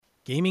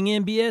Gaming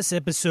MBS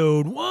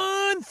episode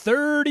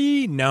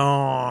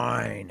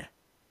 139.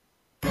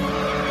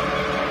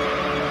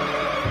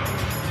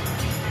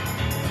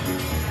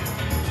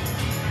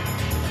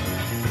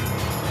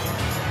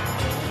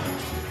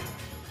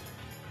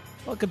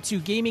 Welcome to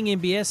Gaming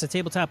MBS, a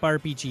tabletop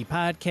RPG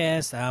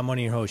podcast. I'm one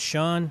of your hosts,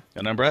 Sean.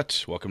 And I'm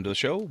Brett. Welcome to the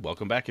show.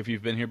 Welcome back if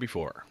you've been here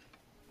before.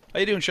 How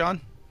you doing,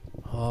 Sean?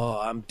 Oh,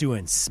 I'm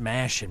doing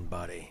smashing,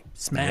 buddy.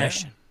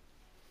 Smashing.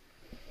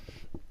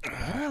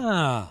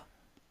 Yeah.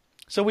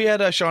 So we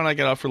had Sean and I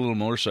got out for a little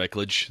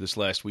motorcyclage this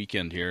last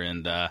weekend here,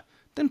 and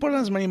didn't put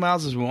on as many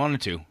miles as we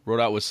wanted to.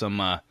 Rode out with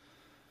some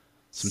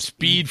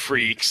speed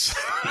freaks.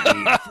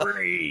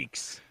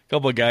 Freaks. A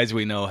couple of guys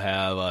we know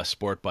have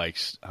sport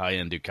bikes,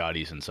 high-end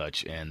Ducatis and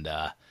such, and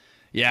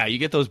yeah, you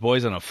get those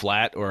boys on a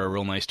flat or a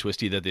real nice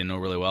twisty that they know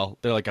really well.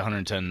 They're like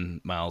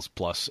 110 miles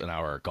plus an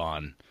hour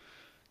gone.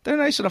 They're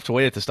nice enough to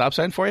wait at the stop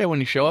sign for you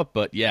when you show up,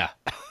 but yeah.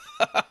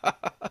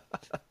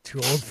 Too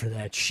old for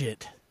that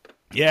shit.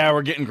 Yeah,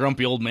 we're getting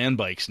grumpy old man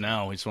bikes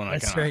now. We just want to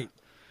That's right.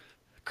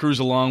 Cruise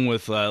along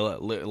with a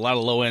lot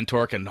of low-end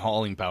torque and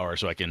hauling power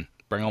so I can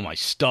bring all my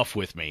stuff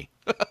with me.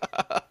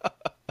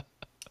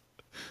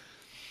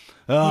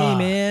 Hey,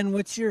 man,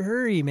 what's your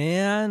hurry,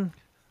 man?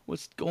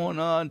 What's going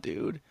on,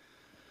 dude?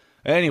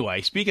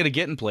 Anyway, speaking of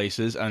getting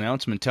places,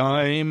 announcement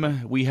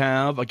time. We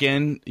have,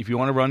 again, if you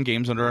want to run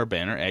games under our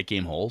banner at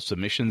Gamehole,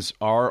 submissions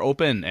are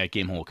open at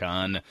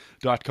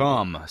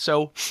GameholeCon.com.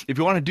 So if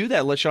you want to do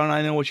that, let Sean and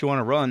I know what you want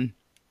to run.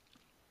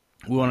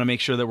 We want to make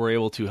sure that we're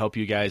able to help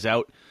you guys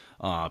out,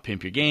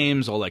 pimp your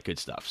games, all that good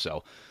stuff.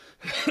 So,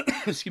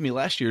 excuse me,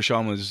 last year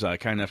Sean was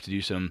kind enough to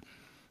do some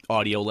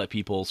audio, let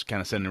people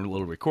kind of send in a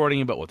little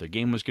recording about what their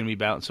game was going to be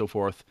about and so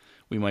forth.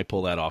 We might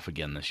pull that off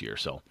again this year.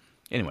 So,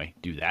 anyway,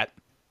 do that.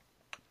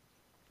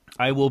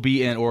 I will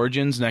be in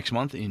Origins next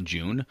month in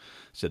June.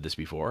 Said this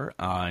before.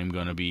 I'm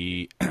going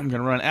to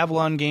run an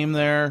Avalon game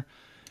there,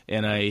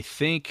 and I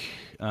think,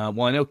 I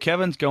know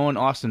Kevin's going,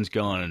 Austin's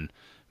going,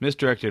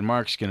 Misdirected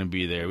Mark's going to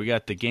be there. We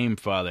got the Game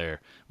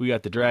Father. We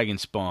got the Dragon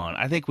Spawn.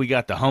 I think we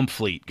got the Hump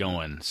Fleet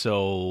going.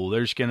 So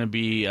there's going to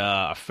be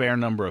a fair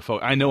number of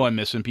folks. I know I'm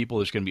missing people.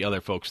 There's going to be other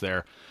folks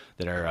there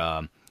that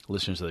are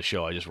listeners to the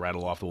show. I just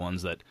rattle off the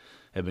ones that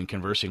have been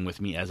conversing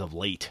with me as of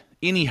late.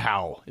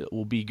 Anyhow, it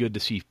will be good to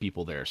see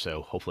people there.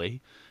 So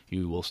hopefully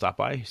you will stop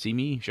by, see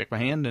me, shake my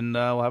hand, and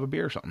we'll have a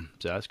beer or something.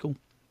 So that's cool.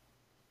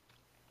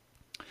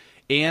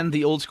 And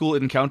the Old School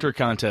Encounter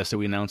contest that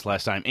we announced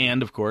last time.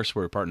 And, of course,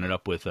 we're partnered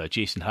up with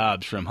Jason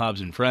Hobbs from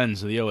Hobbs &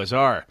 Friends of the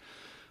OSR.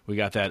 We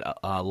got that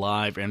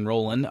live and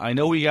rolling. I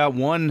know we got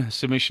one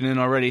submission in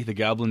already. The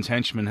Goblin's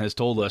Henchman has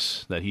told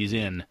us that he's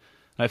in.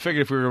 I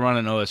figured if we were going to run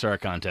an OSR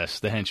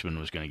contest, the Henchman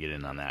was going to get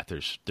in on that.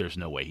 There's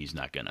no way he's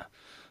not going to.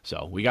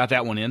 So we got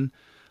that one in.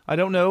 I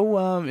don't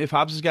know if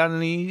Hobbs has got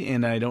any,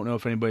 and I don't know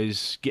if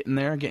anybody's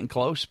getting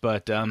close,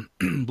 but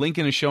link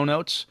in the show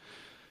notes.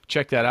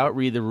 Check that out,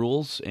 read the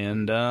rules,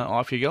 and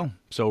off you go.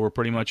 So we're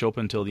pretty much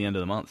open until the end of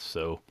the month,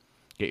 so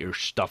get your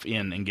stuff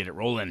in and get it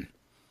rolling.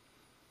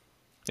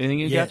 Anything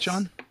you got,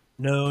 Sean?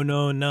 No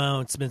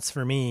announcements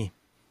for me.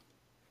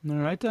 All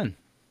right, then.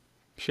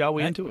 Shall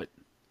we into it?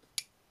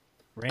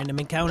 Random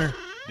encounter.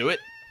 Do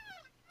it.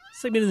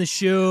 Segment of the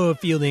show,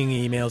 fielding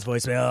emails,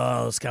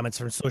 voicemails, comments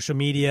from social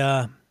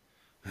media.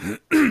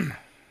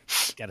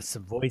 Got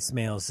some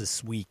voicemails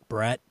this week,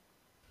 Brett.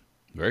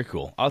 Very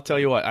cool. I'll tell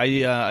you what.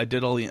 I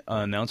did all the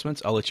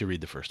announcements. I'll let you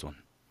read the first one.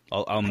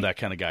 I'm that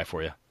kind of guy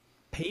for you.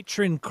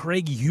 Patron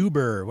Craig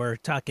Huber. We're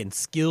talking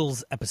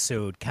skills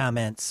episode.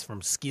 Comments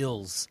from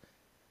skills.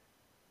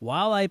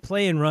 While I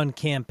play and run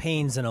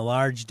campaigns in a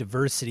large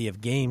diversity of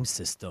game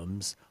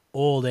systems,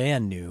 old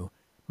and new,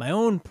 my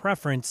own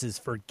preference is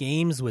for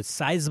games with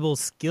sizable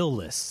skill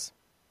lists.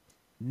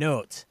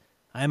 Note,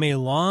 I'm a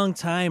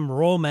long-time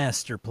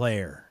Rollmaster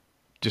player.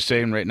 Just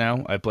saying right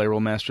now, I play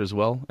Rollmaster as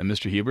well. And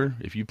Mr. Huber,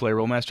 if you play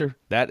Rollmaster,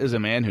 that is a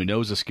man who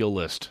knows a skill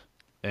list.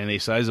 And a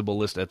sizable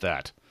list at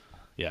that.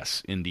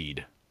 Yes,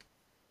 indeed.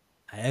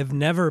 I have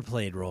never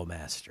played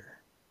Rollmaster.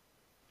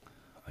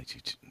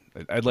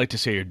 I'd like to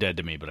say you're dead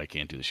to me, but I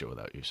can't do the show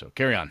without you. So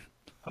carry on.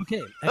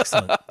 Okay,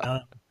 excellent.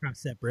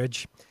 Cross that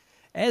bridge.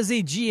 As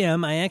a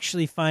GM, I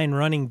actually find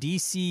running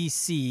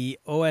DCC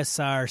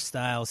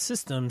OSR-style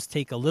systems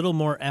take a little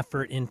more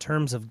effort in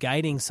terms of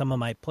guiding some of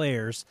my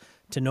players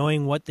to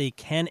knowing what they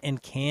can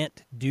and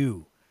can't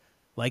do.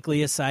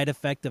 Likely a side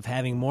effect of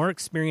having more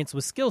experience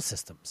with skill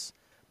systems,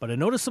 but a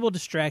noticeable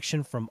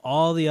distraction from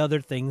all the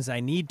other things I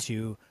need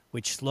to,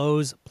 which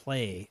slows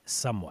play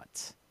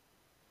somewhat.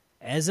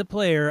 As a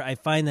player, I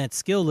find that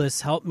skill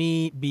lists help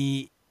me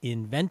be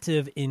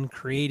inventive in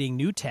creating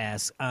new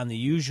tasks on the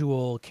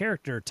usual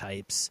character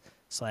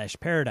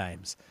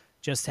types/paradigms,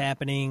 just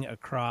happening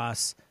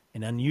across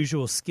an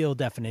unusual skill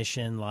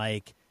definition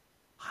like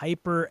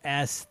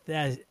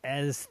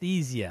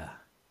hyperaesthesia.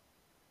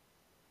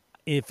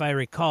 If I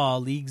recall,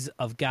 Leagues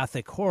of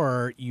Gothic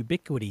Horror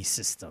Ubiquity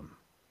System.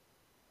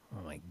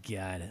 Oh my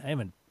god, I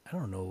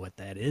don't know what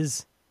that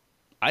is.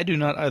 I do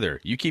not either.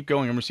 You keep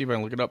going. I'm going to see if I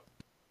can look it up.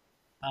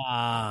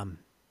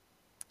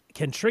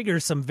 can trigger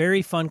some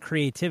very fun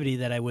creativity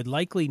that I would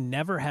likely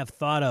never have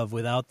thought of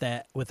without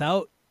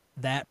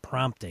that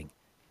prompting.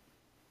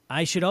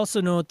 I should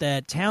also note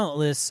that talent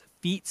lists,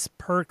 feats,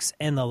 perks,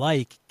 and the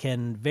like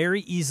can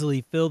very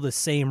easily fill the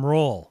same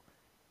role.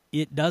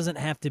 It doesn't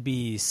have to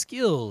be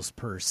skills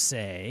per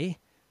se.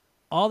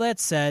 All that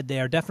said,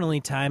 there are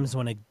definitely times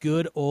when a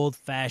good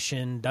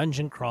old-fashioned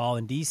dungeon crawl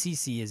in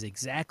DCC is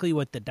exactly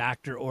what the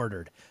doctor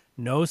ordered.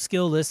 No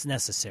skill list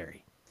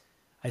necessary.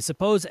 I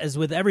suppose, as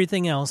with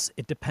everything else,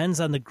 it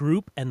depends on the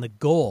group and the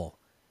goal.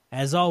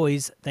 As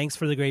always, thanks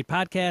for the great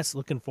podcast.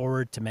 Looking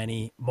forward to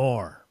many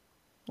more.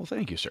 Well,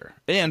 thank you, sir.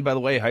 And, by the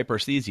way,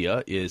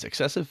 hyperesthesia is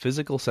excessive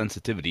physical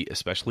sensitivity,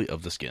 especially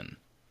of the skin.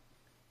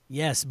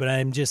 Yes, but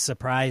I'm just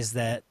surprised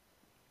that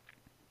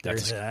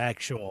there's an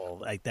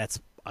actual, that's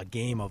a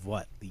game of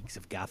what? Leagues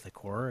of Gothic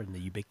Horror and the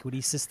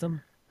Ubiquity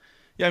system?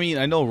 Yeah, I mean,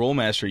 I know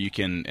Rollmaster, you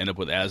can end up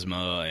with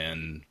asthma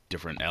and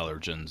different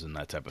allergens and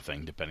that type of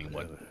thing, depending on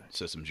what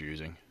systems you're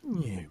using.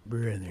 Yeah,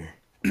 brother.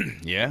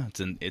 Yeah,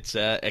 it's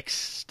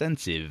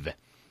extensive.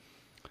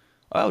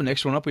 Oh,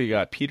 next one up, we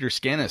got Peter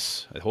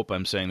Scanis. I hope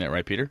I'm saying that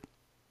right, Peter.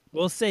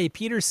 We'll say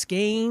Peter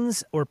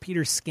Scanes or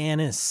Peter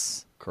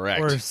Scanis.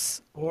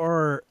 Correct.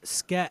 Or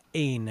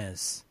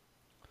Scanis.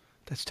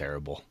 That's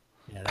terrible.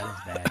 Yeah, that was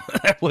bad.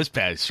 That was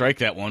bad. Strike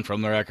that one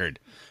from the record.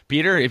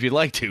 Peter, if you'd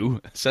like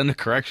to, send a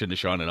correction to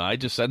Sean and I.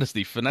 Just send us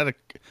the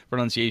phonetic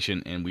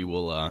pronunciation, and we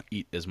will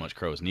eat as much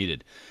crow as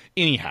needed.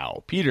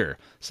 Anyhow, Peter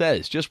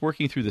says, just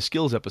working through the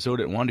skills episode,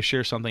 I wanted to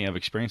share something I've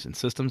experienced in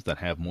systems that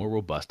have more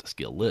robust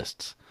skill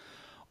lists.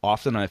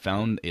 Often I've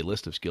found a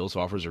list of skills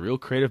offers a real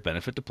creative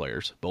benefit to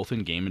players, both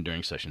in-game and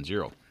during Session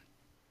 0.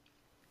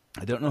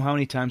 I don't know how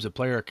many times a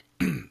player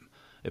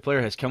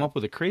has come up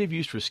with a creative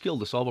use for a skill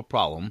to solve a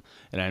problem,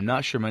 and I'm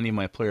not sure many of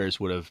my players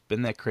would have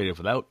been that creative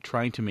without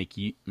trying to make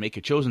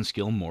a chosen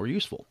skill more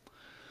useful.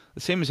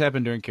 The same has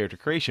happened during character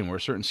creation, where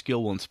a certain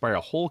skill will inspire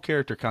a whole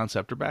character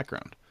concept or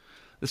background.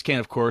 This can,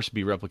 of course,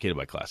 be replicated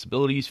by class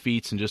abilities,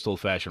 feats, and just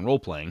old-fashioned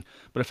role-playing,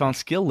 but I found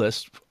skill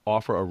lists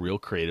offer a real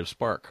creative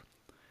spark.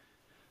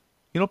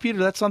 You know, Peter,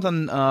 that's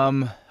something,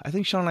 I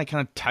think Sean and I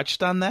kind of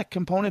touched on that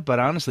component, but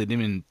honestly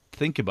didn't even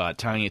think about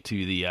tying it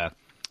to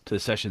the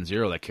Session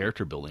 0, that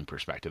character building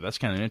perspective. That's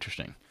kind of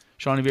interesting.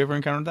 Sean, have you ever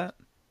encountered that?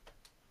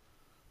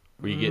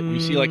 Where you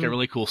see like a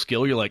really cool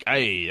skill, you're like,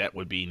 hey, that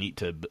would be neat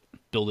to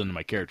build into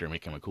my character and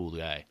make him a cool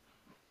guy.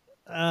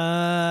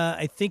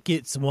 I think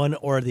it's one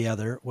or the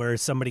other, where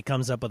somebody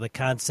comes up with a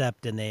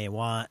concept and they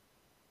want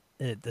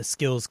the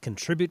skills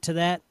contribute to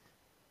that,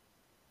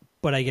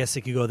 but I guess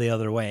it could go the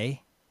other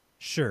way.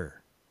 Sure.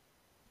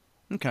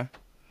 Okay.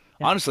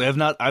 Yeah. Honestly, I've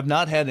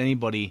not had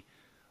anybody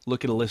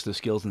look at a list of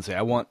skills and say,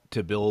 I want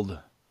to build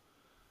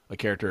a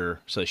character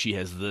so she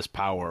has this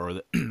power,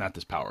 or not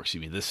this power,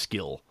 excuse me, this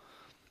skill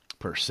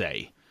per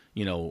se,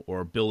 you know,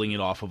 or building it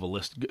off of a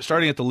list,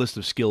 starting at the list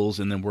of skills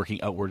and then working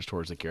outwards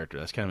towards the character.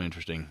 That's kind of an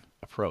interesting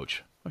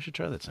approach. I should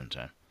try that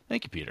sometime.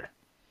 Thank you, Peter.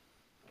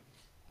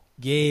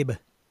 Gabe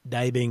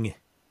Dibing.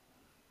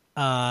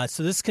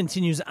 So this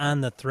continues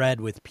on the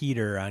thread with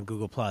Peter on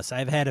Google+.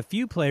 I've had a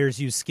few players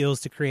use skills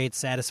to create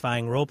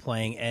satisfying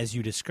role-playing, as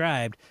you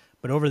described,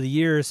 but over the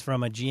years,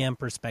 from a GM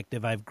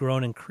perspective, I've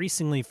grown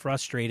increasingly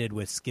frustrated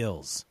with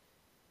skills.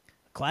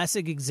 A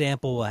classic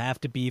example will have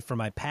to be from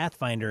my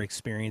Pathfinder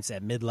experience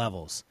at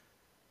mid-levels.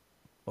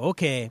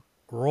 Okay,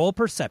 roll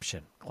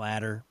perception,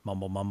 clatter,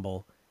 mumble,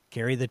 mumble,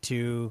 carry the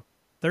 2,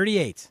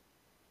 38.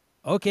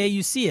 Okay,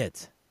 you see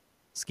it.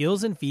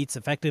 Skills and feats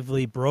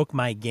effectively broke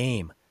my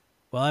game.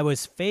 Well, I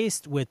was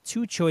faced with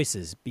two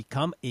choices: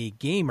 become a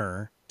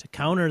gamer to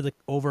counter the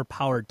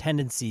overpowered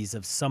tendencies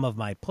of some of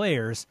my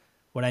players.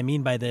 What I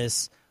mean by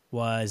this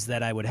was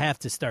that I would have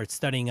to start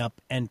studying up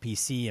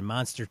NPC and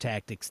monster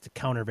tactics to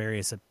counter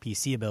various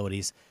PC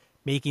abilities,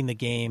 making the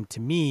game,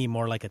 to me,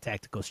 more like a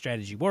tactical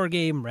strategy war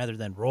game rather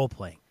than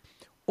role-playing.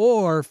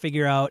 Or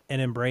figure out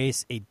and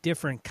embrace a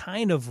different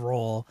kind of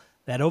role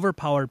that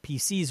overpowered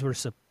PCs were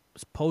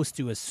supposed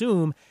to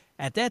assume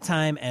at that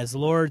time as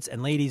lords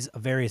and ladies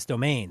of various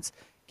domains.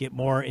 Get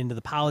more into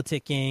the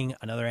politicking,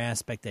 another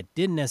aspect that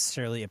didn't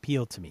necessarily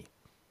appeal to me.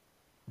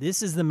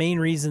 This is the main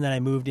reason that I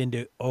moved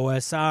into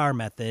OSR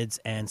methods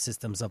and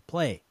systems of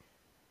play.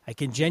 I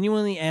can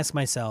genuinely ask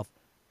myself,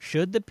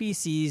 should the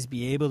PCs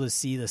be able to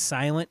see the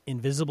silent,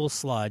 invisible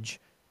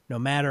sludge, no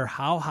matter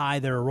how high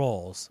their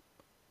rolls?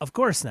 Of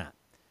course not.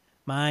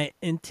 My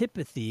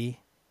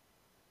antipathy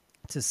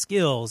to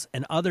skills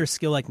and other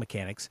skill-like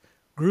mechanics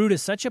grew to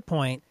such a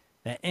point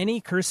that any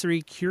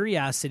cursory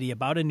curiosity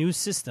about a new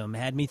system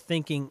had me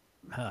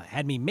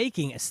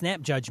making a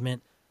snap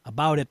judgment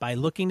about it by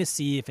looking to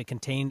see if it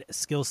contained a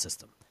skill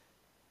system.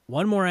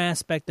 One more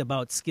aspect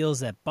about skills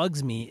that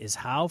bugs me is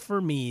how,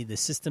 for me, the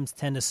systems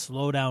tend to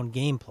slow down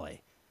gameplay.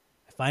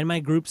 I find my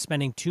group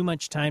spending too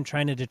much time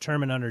trying to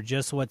determine under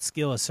just what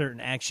skill a certain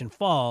action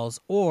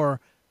falls,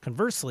 or,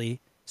 conversely,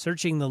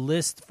 searching the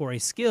list for a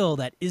skill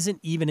that isn't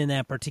even in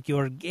that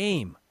particular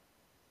game.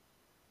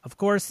 Of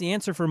course, the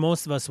answer for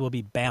most of us will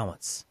be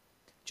balance.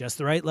 Just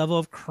the right level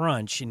of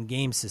crunch in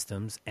game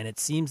systems, and it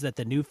seems that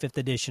the new 5th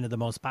edition of the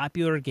most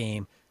popular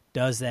game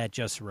does that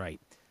just right.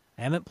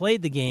 I haven't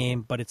played the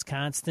game, but its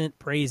constant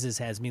praises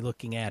has me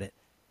looking at it,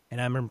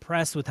 and I'm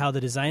impressed with how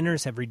the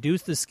designers have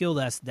reduced the skill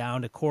list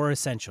down to core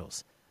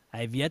essentials. I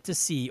have yet to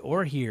see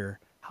or hear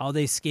how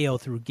they scale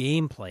through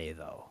gameplay,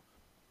 though.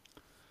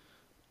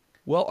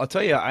 Well, I'll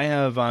tell you, I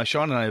have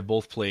Sean and I have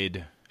both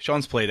played.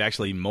 Sean's played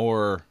actually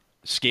more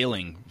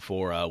scaling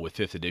for with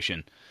 5th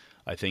edition.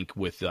 I think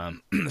with the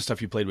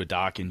stuff you played with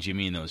Doc and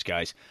Jimmy and those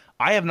guys,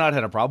 I have not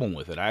had a problem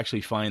with it. I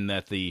actually find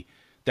that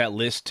that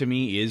list to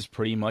me is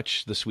pretty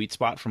much the sweet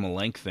spot from a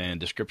length and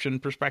description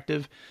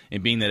perspective,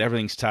 and being that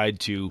everything's tied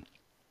to,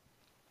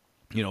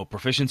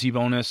 proficiency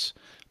bonus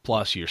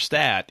plus your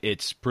stat,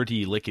 it's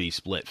pretty lickety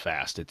split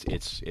fast.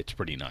 It's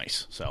pretty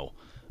nice. So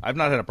I've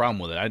not had a problem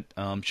with it.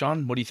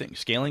 Sean, what do you think?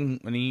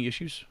 Scaling, any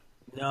issues?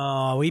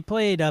 No, we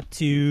played up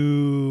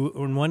to,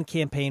 in one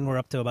campaign, we're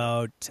up to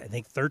about, I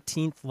think,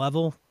 13th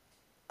level.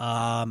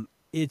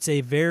 It's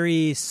a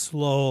very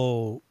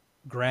slow,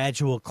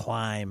 gradual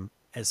climb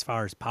as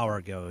far as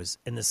power goes.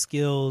 And the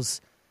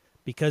skills,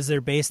 because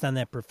they're based on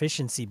that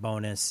proficiency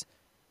bonus,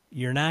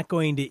 you're not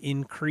going to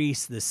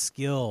increase the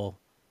skill.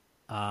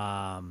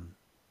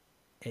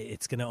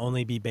 It's going to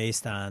only be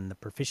based on the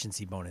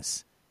proficiency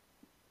bonus.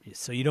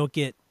 So you don't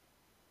get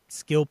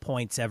skill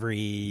points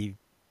every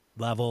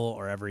level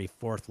or every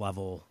 4th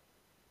level.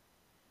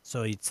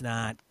 So it's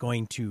not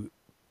going to,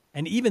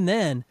 and even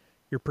then,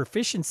 your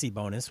proficiency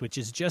bonus, which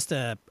is just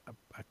a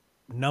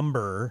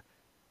number,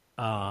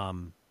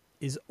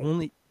 is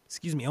only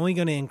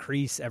going to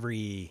increase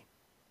every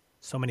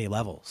so many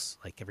levels,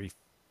 like every,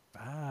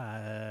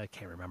 I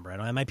can't remember. I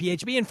don't have my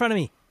PHB in front of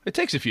me. It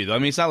takes a few, though. I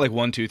mean, it's not like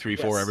 1, 2, 3,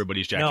 4, Yes.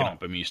 everybody's jacking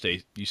up. I mean,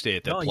 you stay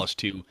at that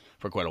 +2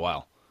 for quite a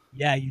while.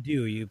 Yeah, you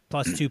do. You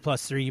 +2,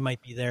 +3, you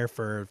might be there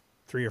for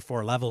 3 or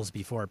 4 levels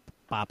before it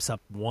pops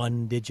up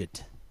 1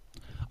 digit.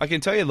 I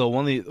can tell you, though,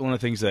 one of the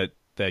things that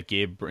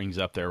Gabe brings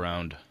up there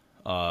around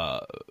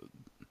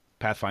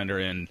Pathfinder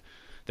and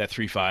that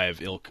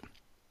 3.5 ilk,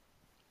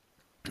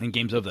 and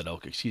games of that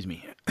ilk, excuse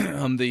me,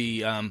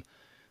 the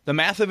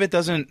math of it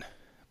doesn't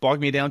bog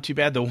me down too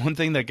bad. The one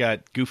thing that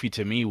got goofy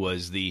to me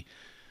was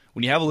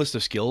when you have a list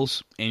of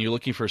skills and you're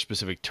looking for a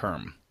specific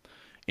term,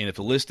 and if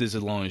the list is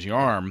as long as your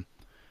arm,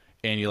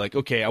 and you're like,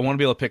 okay, I want to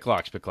be able to pick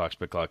locks.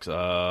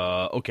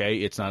 Okay,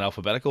 it's not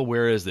alphabetical.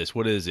 Where is this?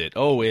 What is it?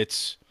 Oh,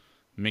 it's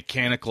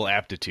mechanical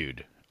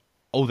aptitude.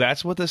 Oh,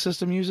 that's what the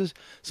system uses?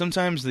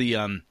 Sometimes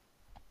there's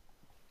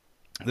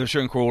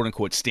certain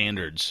quote-unquote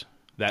standards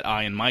that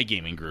I and my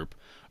gaming group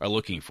are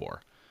looking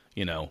for.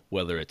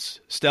 Whether it's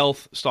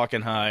stealth, stalk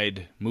and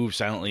hide, move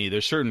silently.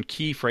 There's certain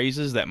key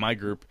phrases that my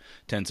group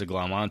tends to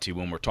glom onto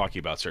when we're talking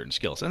about certain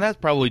skills. And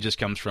that probably just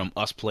comes from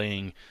us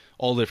playing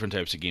all different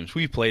types of games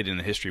we've played in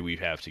the history we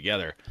have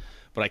together.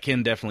 But I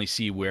can definitely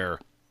see where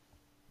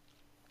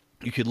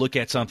you could look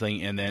at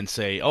something and then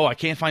say, oh, I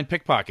can't find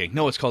pickpocketing.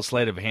 No, it's called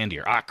sleight of hand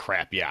here. Ah,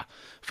 crap, yeah.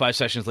 5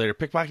 sessions later,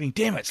 pickpocketing,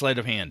 damn it, sleight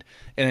of hand.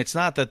 And it's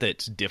not that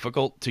it's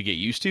difficult to get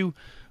used to,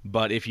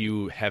 but if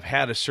you have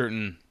had a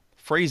certain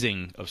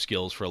phrasing of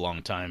skills for a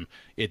long time,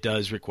 it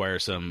does require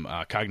some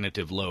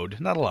cognitive load.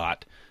 Not a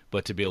lot,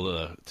 but to be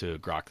able to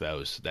grok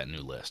that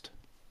new list.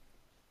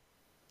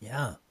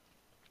 Yeah.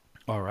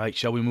 All right,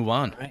 shall we move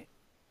on? All right.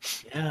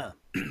 Yeah.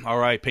 All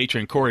right,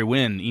 patron Corey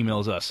Wynn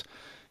emails us.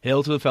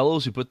 Hail to the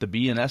fellows who put the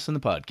B and S in the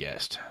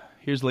podcast.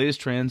 Here's the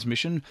latest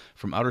transmission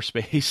from outer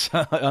space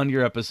on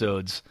your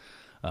episodes.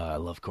 I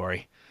love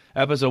Corey.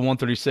 Episode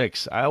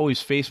 136. I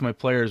always face my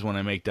players when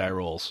I make die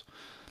rolls.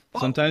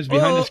 Sometimes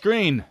behind the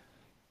screen.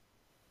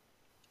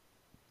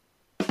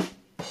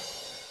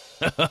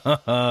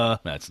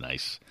 That's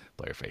nice.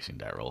 Player facing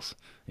die rolls.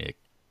 Yeah.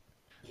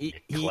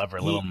 Clever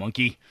little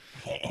monkey.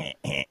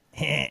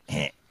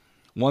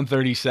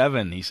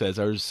 137, he says,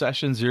 our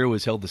session 0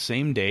 is held the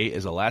same day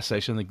as the last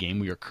session of the game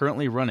we are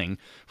currently running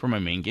for my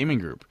main gaming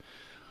group.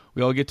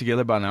 We all get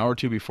together about an hour or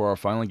two before our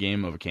final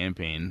game of a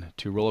campaign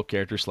to roll up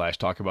characters /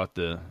 talk about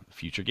the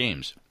future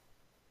games.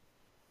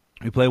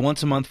 We play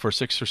once a month for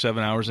 6 or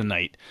 7 hours a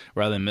night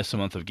rather than miss a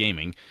month of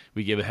gaming.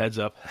 We give a heads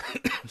up,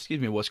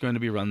 what's going to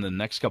be run the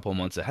next couple of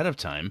months ahead of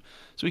time,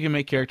 so we can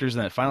make characters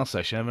in that final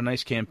session, have a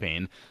nice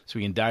campaign, so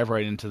we can dive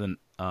right into the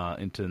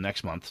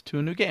next month to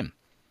a new game.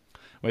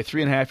 My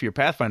 3.5-year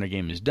Pathfinder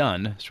game is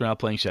done, so we're now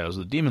playing Shadows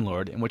of the Demon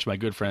Lord, in which my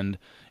good friend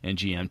and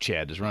GM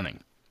Chad is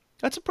running.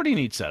 That's a pretty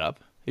neat setup.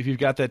 If you've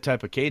got that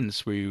type of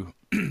cadence where you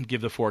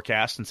give the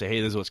forecast and say,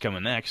 hey, this is what's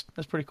coming next,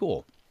 that's pretty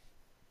cool.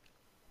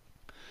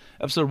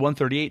 Episode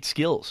 138,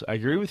 Skills. I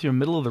agree with your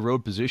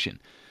middle-of-the-road position.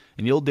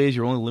 In the old days,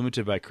 you're only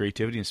limited by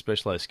creativity and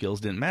specialized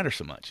skills didn't matter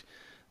so much.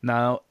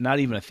 Now, not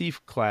even a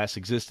thief class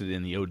existed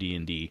in the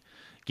OD&D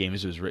game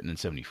as it was written in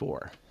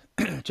 74.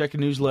 Check a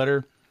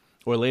newsletter,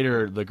 or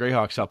later the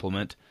Greyhawk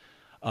supplement,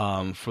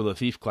 for the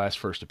thief class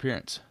first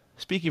appearance.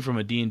 Speaking from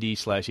a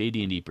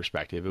D&D/AD&D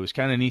perspective, it was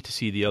kind of neat to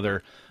see the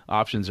other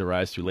options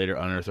arise through later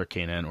Unearthed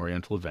Arcana and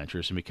Oriental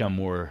Adventures and become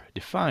more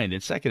defined in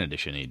 2nd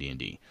edition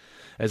AD&D,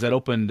 as that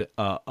opened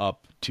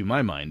up, to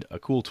my mind, a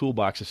cool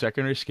toolbox of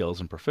secondary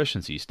skills and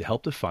proficiencies to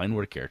help define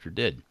what a character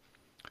did.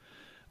 I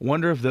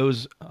wonder if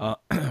those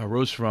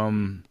arose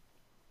from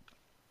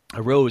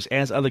arose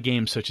as other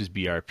games such as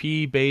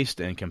BRP-based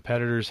and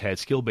competitors had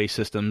skill-based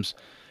systems,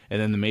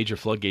 and then the major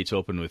floodgates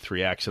opened with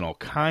 3X and all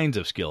kinds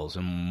of skills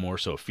and more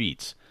so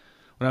feats.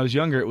 When I was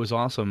younger, it was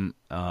awesome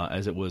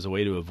as it was a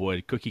way to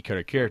avoid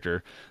cookie-cutter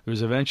character. There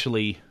was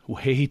eventually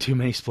way too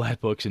many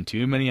splat books and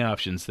too many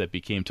options that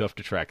became tough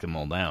to track them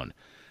all down.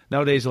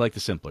 Nowadays, I like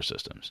the simpler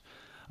systems.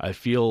 I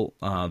feel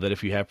that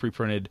if you have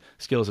pre-printed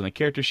skills in a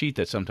character sheet,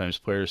 that sometimes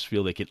players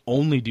feel they can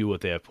only do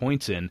what they have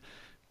points in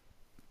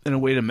a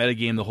way to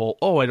metagame the whole,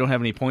 I don't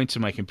have any points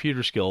in my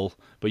computer skill,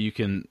 but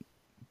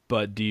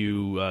do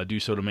you do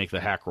so to make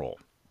the hack roll?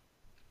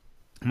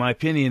 In my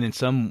opinion, in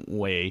some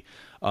way,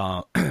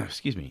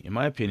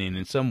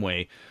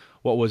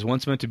 what was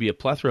once meant to be a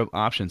plethora of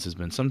options has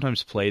been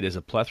sometimes played as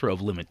a plethora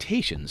of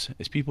limitations,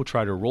 as people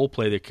try to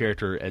role-play their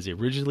character as a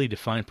rigidly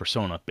defined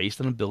persona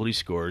based on ability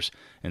scores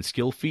and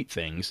skill feat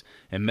things,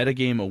 and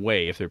metagame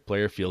away if their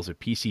player feels their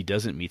PC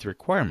doesn't meet the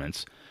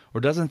requirements, or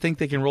doesn't think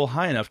they can roll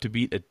high enough to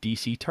beat a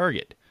DC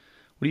target.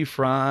 What do you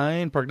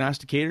fine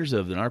prognosticators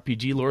of an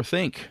RPG lore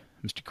think?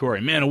 Mr.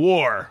 Corey, Man of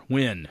War,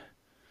 win.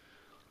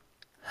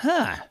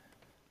 Huh.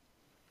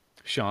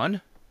 Sean,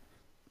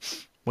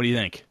 what do you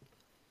think?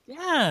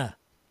 Yeah.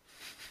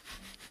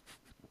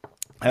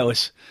 That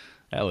was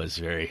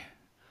very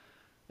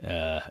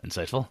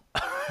insightful.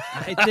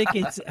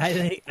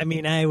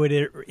 I would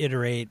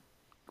iterate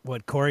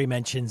what Corey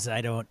mentions.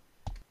 I don't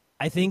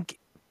think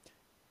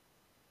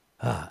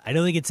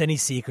it's any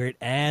secret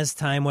as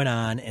time went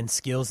on and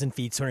skills and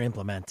feats were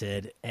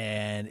implemented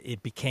and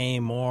it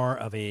became more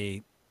of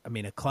a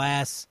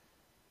class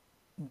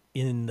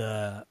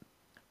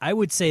I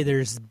would say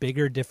there's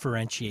bigger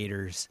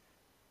differentiators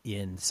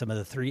in some of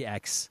the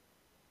 3X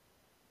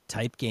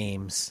type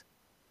games,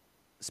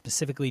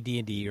 specifically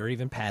D&D or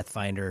even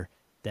Pathfinder,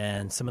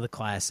 than some of the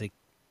classic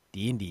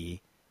D&D,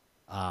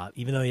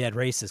 even though you had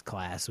races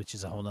class, which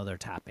is a whole other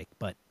topic.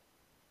 But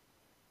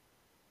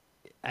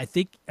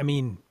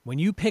when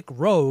you pick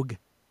Rogue,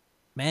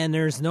 man,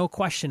 there's no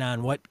question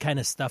on what kind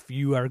of stuff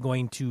you are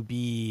going to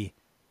be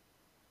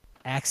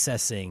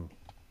accessing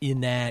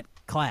in that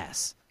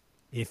class.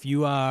 If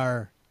you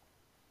are,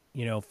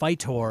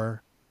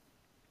 Fightor,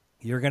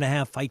 you're going to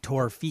have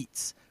Fightor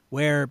feats.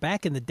 Where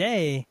back in the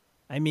day,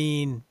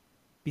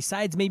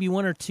 besides maybe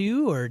one or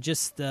two, or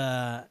just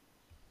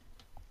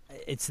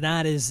it's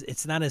not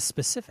as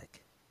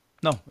specific.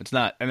 No, it's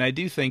not. And I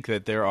do think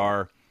that there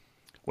are,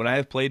 when I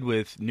have played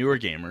with newer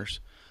gamers,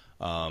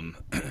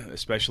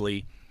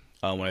 especially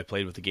when I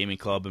played with the gaming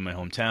club in my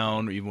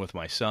hometown, or even with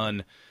my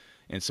son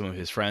and some of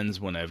his friends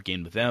when I've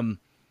gamed with them,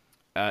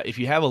 if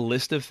you have a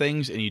list of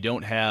things and you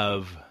don't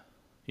have,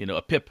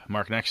 a pip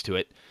marked next to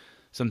it,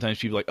 sometimes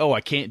people are like,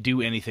 I can't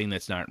do anything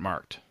that's not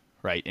marked,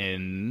 right?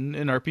 And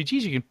in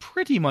RPGs, you can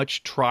pretty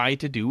much try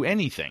to do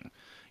anything,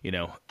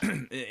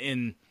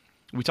 And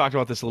we talked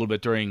about this a little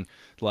bit during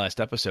the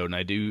last episode, and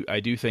I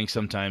do think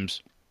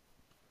sometimes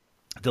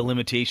the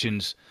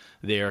limitations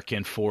there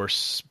can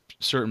force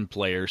certain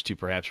players to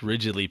perhaps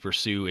rigidly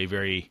pursue a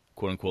very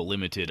quote-unquote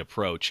limited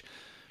approach.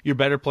 Your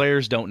better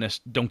players don't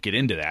get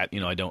into that.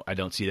 I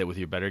don't see that with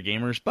your better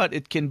gamers, but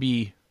it can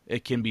be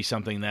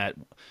something that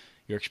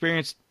your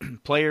experienced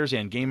players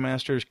and game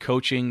masters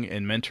coaching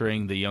and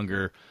mentoring the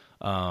younger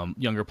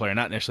player,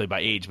 not necessarily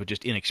by age, but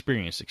just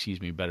inexperienced,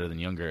 better than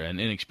younger, an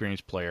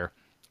inexperienced player,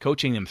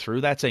 coaching them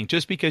through that, saying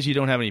just because you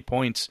don't have any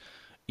points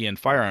in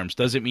firearms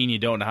doesn't mean you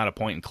don't know how to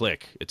point and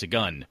click. It's a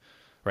gun.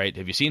 Right?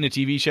 Have you seen the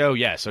TV show?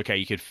 Yes.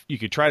 Okay, you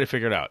could try to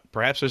figure it out.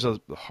 Perhaps there's a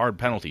hard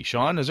penalty.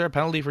 Sean, is there a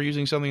penalty for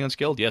using something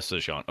unskilled? Yes,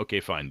 says Sean. Okay,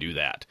 fine, do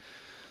that.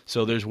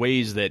 So there's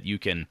ways that you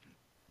can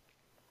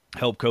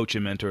help coach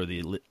and mentor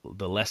the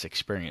less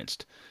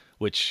experienced,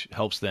 which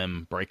helps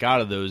them break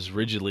out of those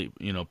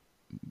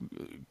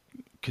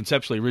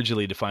conceptually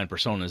rigidly defined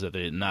personas that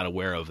they're not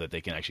aware of that they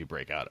can actually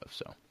break out of.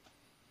 So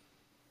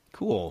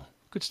cool,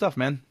 good stuff,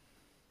 man.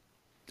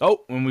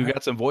 Oh, and we've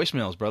got some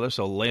voicemails, brother.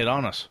 So lay it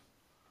on us.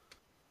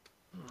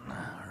 All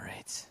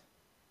right.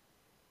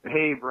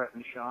 Hey, Brett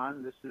and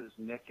Sean. This is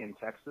Nick in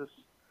Texas.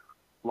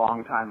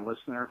 Long-time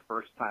listener,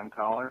 first-time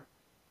caller.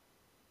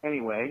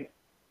 Anyway,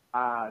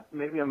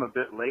 maybe I'm a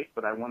bit late,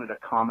 but I wanted to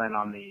comment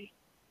on the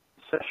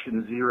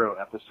Session Zero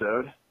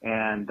episode.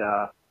 And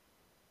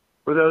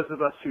for those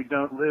of us who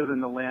don't live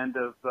in the land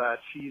of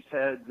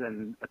cheeseheads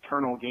and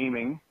eternal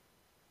gaming,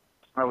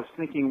 I was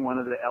thinking one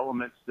of the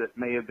elements that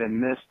may have been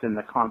missed in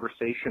the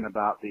conversation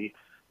about the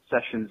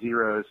Session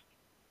Zeros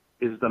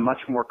is the much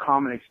more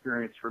common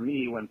experience for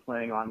me when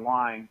playing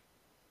online,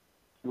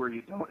 where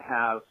you don't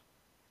have,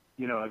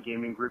 a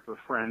gaming group of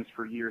friends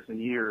for years and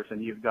years,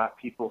 and you've got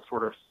people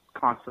sort of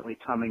constantly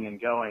coming and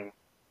going,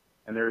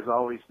 and there's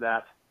always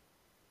that,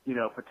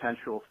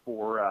 potential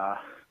for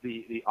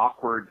the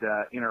awkward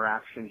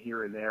interaction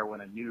here and there when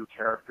a new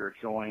character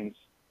joins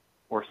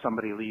or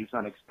somebody leaves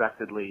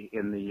unexpectedly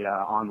in the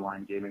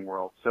online gaming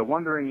world. So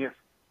wondering if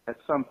at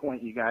some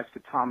point you guys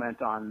could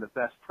comment on the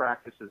best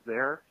practices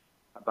there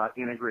about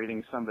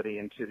integrating somebody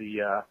into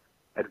the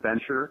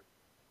adventure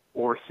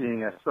or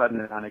seeing a sudden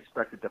and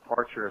unexpected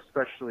departure,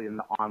 especially in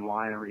the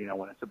online arena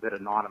when it's a bit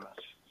anonymous.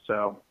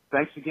 So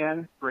thanks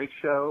again. Great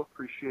show.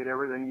 Appreciate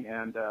everything,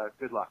 and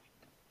good luck.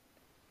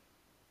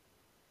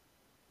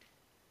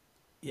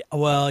 Yeah,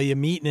 well, you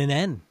meet an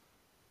end.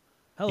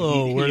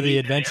 Hello, worthy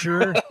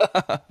adventurer.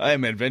 I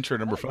am adventurer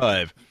number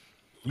 5.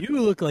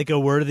 You look like a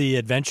worthy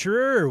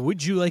adventurer.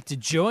 Would you like to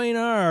join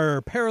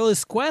our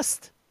perilous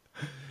quest?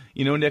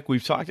 You know, Nick,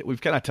 we've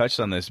kind of touched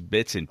on this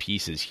bits and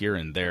pieces here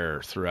and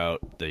there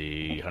throughout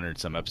the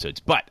 100-some episodes,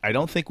 but I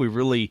don't think we've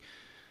really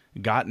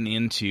gotten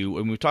into,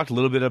 and we've talked a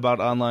little bit about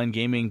online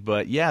gaming,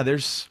 but yeah,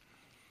 there's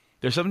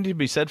something to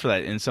be said for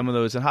that. And some of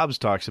those, and Hobbs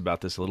talks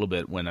about this a little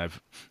bit when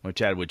I've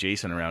chatted with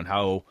Jason around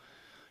how,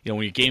 you know,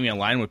 when you're gaming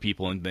online with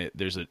people and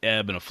there's an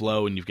ebb and a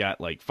flow, and you've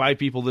got like 5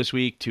 people this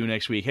week, 2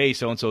 next week, hey,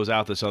 so-and-so's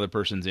out, this other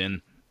person's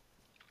in.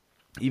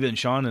 Even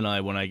Sean and I,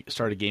 when I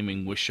started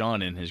gaming with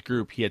Sean in his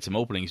group, he had some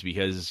openings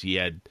because he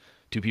had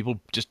 2 people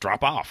just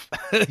drop off,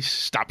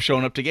 stop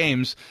showing up to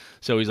games.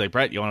 So he's like,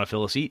 Brett, you want to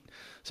fill a seat?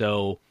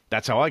 So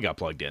that's how I got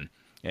plugged in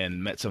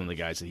and met some of the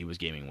guys that he was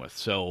gaming with.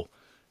 So,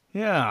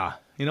 yeah,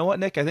 you know what,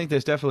 Nick? I think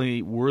that's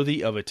definitely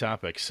worthy of a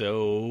topic.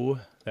 So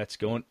that's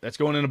going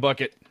in a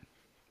bucket.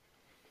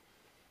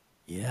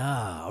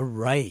 Yeah, all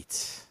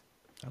right.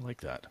 I like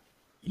that.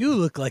 You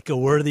look like a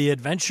worthy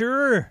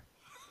adventurer.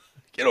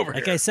 Get over here.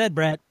 Like here. I said,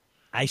 Brett,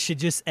 I should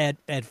just at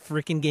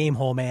freaking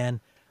Gamehole,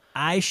 man.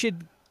 I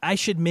should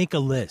make a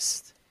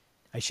list.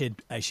 I should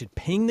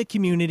ping the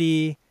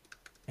community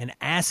and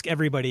ask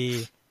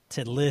everybody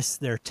to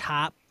list their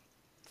top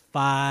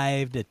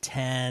 5 to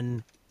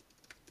 10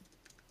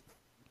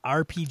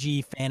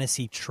 RPG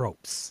fantasy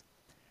tropes.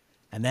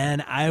 And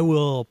then I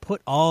will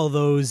put all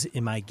those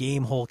in my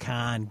Gamehole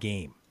Con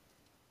game.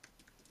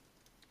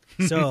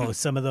 So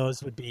some of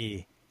those would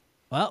be,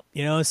 well,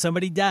 you know,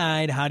 somebody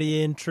died. How do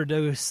you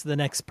introduce the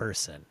next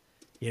person?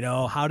 You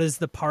know, how does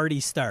the party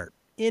start?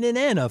 In an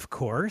inn, of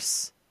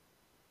course.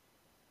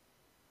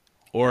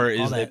 Or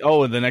is it,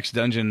 the next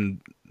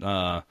dungeon,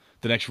 the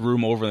next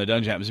room over in the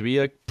dungeon happens to be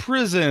a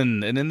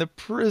prison, and in the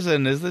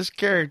prison is this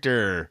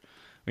character.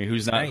 I mean,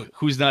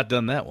 who's not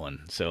done that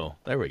one? So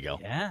there we go.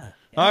 Yeah.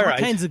 All right.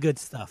 All kinds of good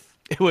stuff.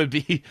 It would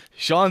be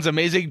Sean's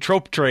Amazing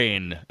Trope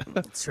Train.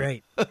 That's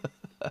right.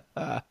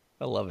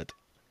 I love it.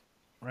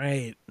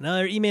 Right.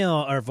 Another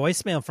email or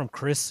voicemail from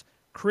Chris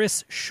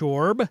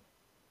Shorb.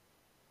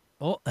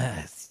 Oh,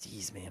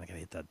 jeez, man, I gotta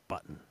hit that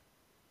button.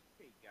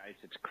 Hey guys,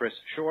 it's Chris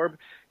Shorb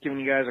giving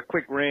you guys a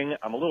quick ring.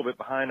 I'm a little bit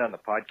behind on the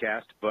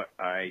podcast, but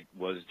I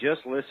was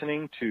just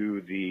listening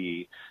to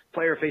the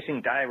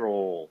player-facing die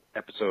roll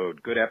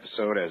episode. Good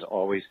episode as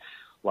always.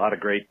 A lot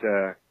of great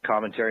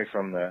commentary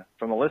from the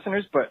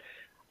listeners. But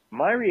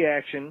my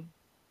reaction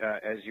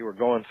as you were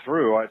going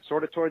through,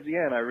 sort of towards the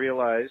end, I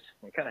realized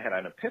I kind of had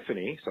an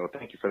epiphany. So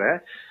thank you for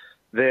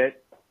that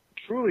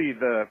truly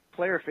the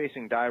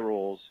player-facing die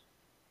rolls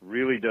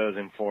really does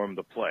inform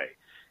the play.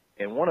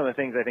 And one of the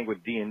things I think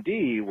with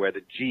D&D, where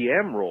the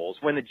GM rolls,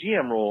 when the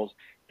GM rolls,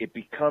 it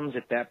becomes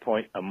at that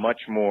point a much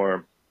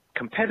more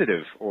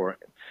competitive or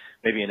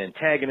maybe an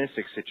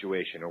antagonistic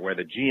situation, or where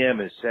the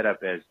GM is set up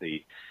as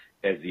the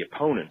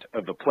opponent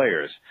of the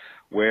players.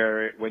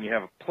 Where when you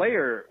have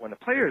when the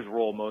players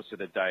roll most of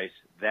the dice,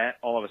 that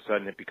all of a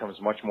sudden it becomes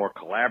much more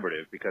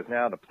collaborative, because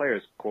now the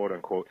players, quote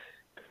unquote,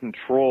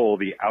 control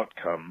the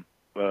outcome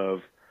of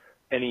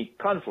any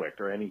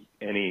conflict or any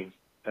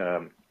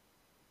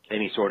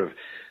sort of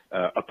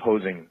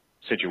opposing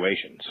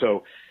situation.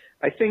 So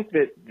I think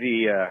that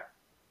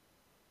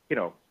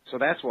so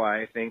that's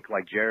why I think,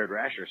 like Jared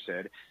Rasher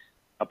said,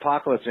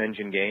 Apocalypse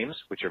Engine games,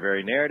 which are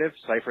very narrative,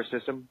 Cypher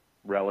System,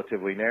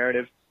 relatively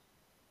narrative,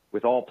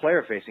 with all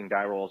player-facing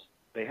die rolls,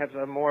 they have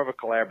more of a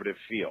collaborative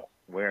feel.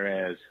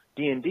 Whereas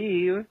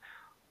D&D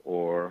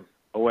or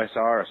OSR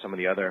or some of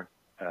the other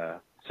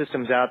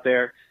systems out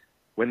there,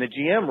 when the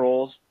GM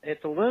rolls,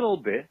 it's a little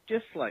bit,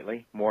 just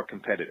slightly, more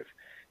competitive.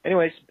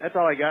 Anyways, that's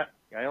all I got.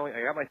 I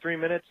got my 3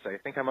 minutes. I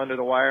think I'm under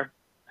the wire.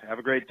 Have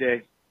a great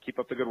day. Keep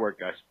up the good work,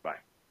 guys. Bye.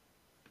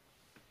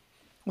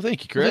 Well,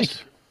 thank you,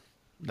 Chris.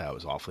 That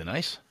was awfully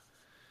nice.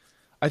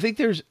 I think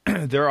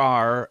there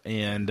are,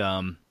 and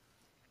I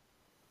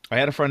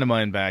had a friend of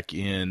mine back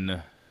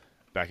in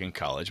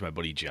college, my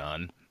buddy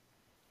John.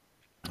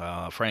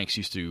 Franks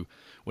used to,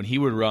 when he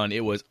would run,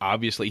 it was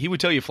obviously, he would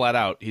tell you flat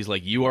out, he's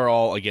like, you are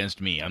all against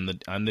me. I'm the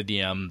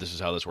DM. This is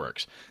how this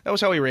works. That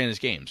was how he ran his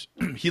games.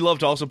 He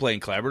loved also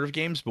playing collaborative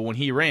games, but when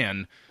he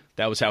ran,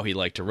 that was how he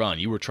liked to run.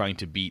 You were trying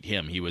to beat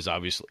him. He was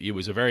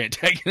a very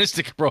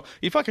antagonistic bro.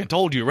 He fucking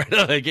told you right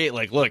out of the gate,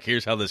 like, look,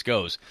 here's how this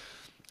goes.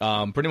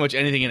 Pretty much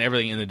anything and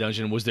everything in the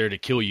dungeon was there to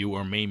kill you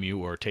or maim you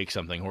or take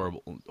something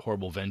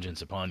horrible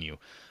vengeance upon you.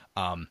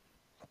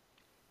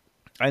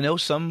 I know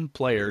some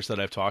players that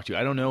I've talked to.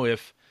 I don't know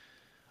if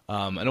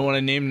I don't want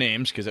to name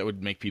names because that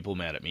would make people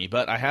mad at me,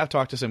 but I have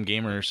talked to some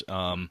gamers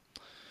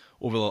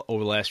over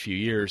the last few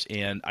years,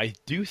 and I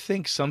do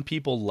think some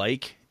people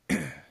like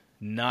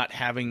not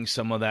having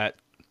some of that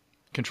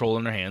control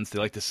in their hands. They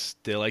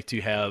like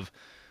to have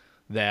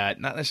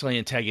that, not necessarily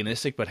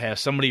antagonistic, but have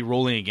somebody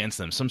rolling against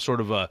them. Some sort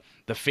of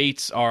the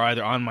fates are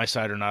either on my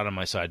side or not on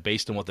my side,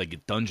 based on what the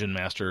dungeon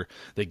master,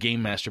 the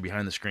game master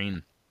behind the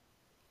screen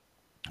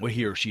what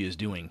he or she is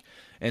doing.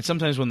 And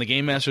sometimes when the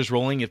game master's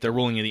rolling, if they're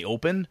rolling in the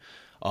open,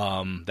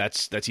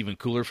 that's even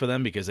cooler for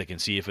them because they can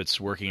see if it's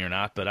working or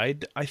not. But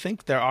I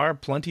think there are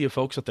plenty of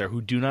folks out there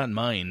who do not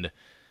mind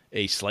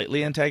a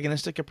slightly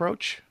antagonistic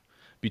approach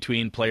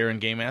between player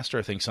and game master.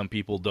 I think some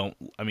people don't.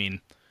 I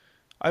mean,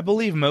 I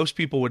believe most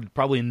people would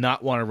probably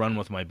not want to run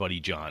with my buddy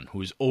John,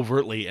 who's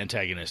overtly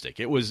antagonistic.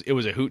 It was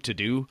a hoot to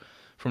do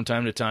from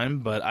time to time,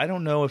 but I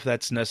don't know if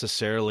that's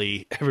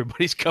necessarily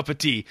everybody's cup of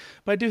tea.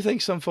 But I do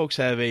think some folks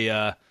have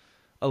a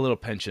little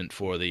penchant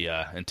for the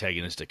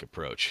antagonistic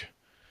approach.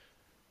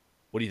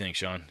 What do you think,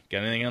 Sean?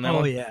 Got anything on that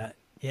one? Oh, yeah.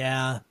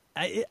 Yeah.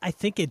 I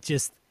think it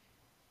just,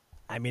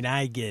 I mean,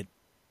 I get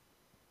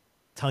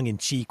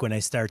tongue-in-cheek when I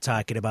start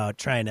talking about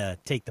trying to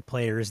take the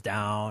players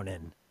down,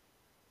 and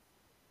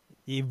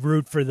you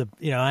root for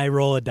I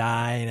roll a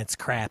die and it's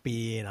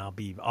crappy and I'll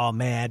be all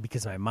mad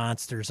because my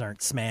monsters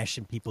aren't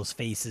smashing people's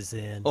faces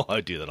in. Oh,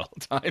 I do that all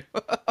the time.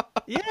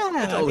 Yeah.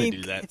 I totally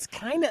do that. It's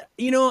kind of,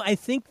 I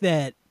think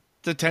that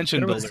It's a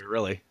tension builder,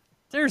 really.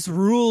 there's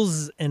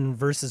rules and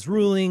versus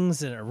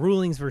rulings and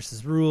rulings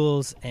versus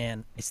rules.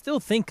 And I still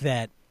think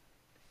that,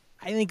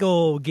 I think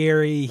old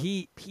Gary,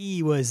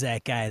 he was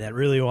that guy that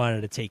really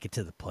wanted to take it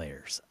to the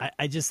players.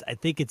 I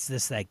think it's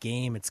that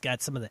game. It's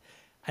got some of the,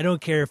 I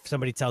don't care if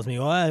somebody tells me,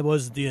 well, it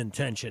wasn't the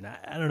intention.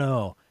 I don't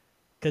know.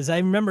 Because I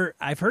remember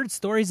I've heard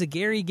stories of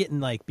Gary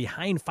getting like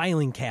behind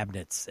filing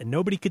cabinets and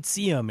nobody could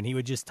see him. And he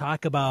would just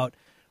talk about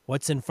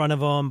what's in front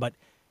of him. But,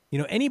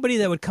 anybody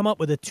that would come up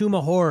with a Tomb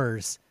of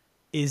Horrors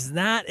is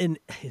not a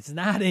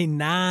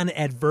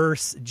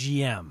non-adverse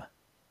GM.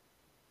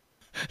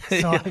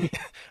 So, I mean,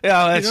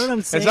 yeah, you know what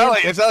I'm saying?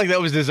 It's not like that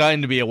was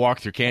designed to be a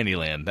walk through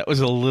Candyland. That was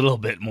a little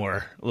bit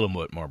more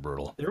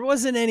brutal. There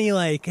wasn't any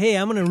like, hey,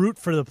 I'm going to root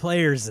for the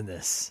players in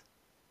this.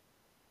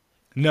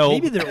 No,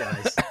 Maybe there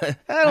was.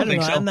 I don't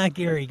think know. so. I'm not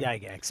Gary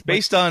Gygax.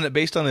 Based on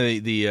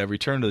the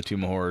Return to the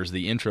Tomb of Horrors,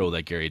 the intro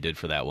that Gary did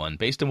for that one,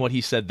 based on what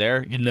he said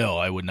there,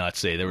 I would not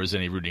say there was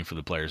any rooting for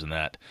the players in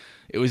that.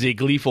 It was a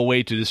gleeful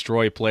way to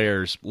destroy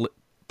players'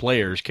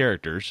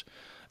 characters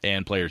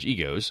and players'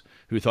 egos,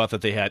 who thought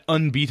that they had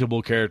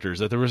unbeatable characters,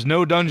 that there was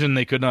no dungeon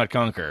they could not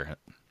conquer.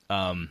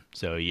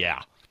 So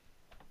yeah,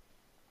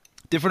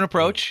 different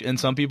approach, and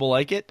some people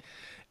like it.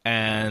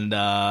 And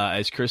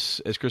as Chris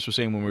was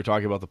saying when we were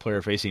talking about the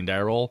player-facing die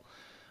roll,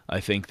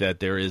 I think that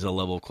there is a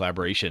level of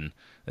collaboration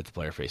that the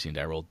player-facing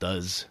die roll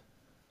does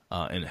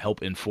and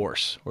help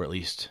enforce, or at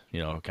least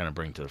kind of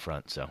bring to the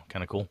front. So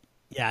kind of cool.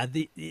 Yeah,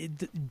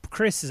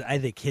 Chris I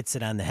think hits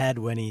it on the head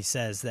when he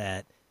says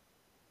that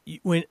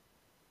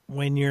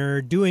when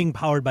you're doing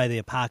Powered by the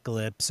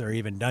Apocalypse or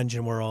even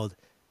Dungeon World,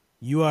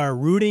 you are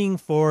rooting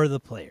for the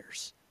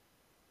players.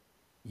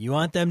 You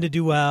want them to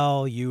do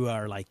well. You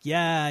are like,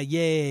 yeah,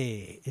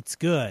 yay, it's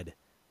good.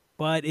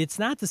 But it's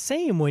not the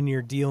same when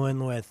you're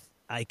dealing with,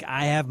 like,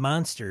 I have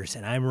monsters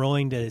and I'm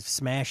rolling to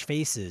smash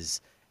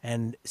faces.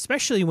 And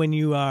especially when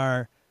you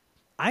are,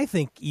 I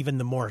think even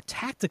the more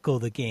tactical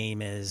the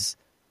game is,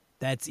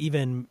 that's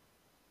even,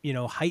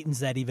 heightens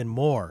that even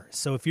more.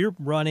 So if you're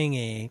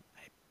running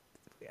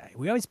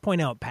we always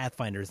point out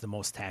Pathfinder is the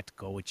most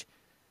tactical, which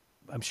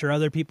I'm sure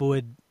other people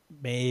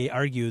may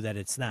argue that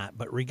it's not.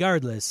 But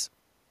regardless,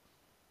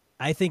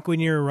 I think when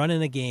you're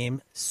running a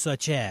game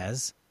such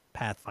as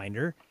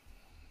Pathfinder,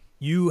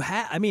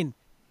 I'm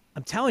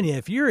telling you,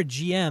 if you're a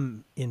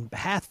GM in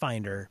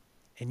Pathfinder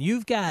and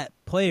you've got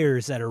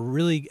players that are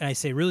really, I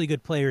say really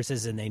good players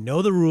as in they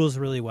know the rules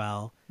really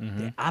well,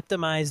 they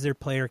optimize their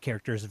player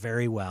characters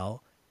very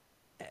well,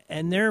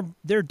 and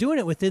they're doing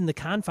it within the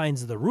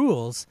confines of the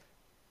rules,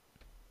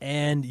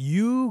 and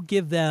you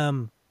give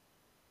them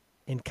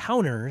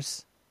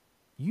encounters,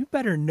 you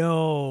better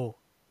know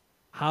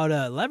how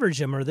to leverage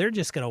them or they're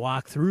just going to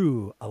walk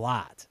through a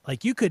lot.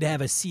 Like you could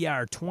have a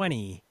CR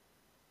 20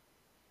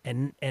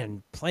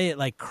 and play it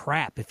like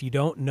crap if you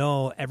don't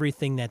know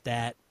everything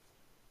that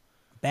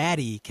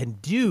baddie can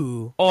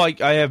do. Oh,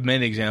 I have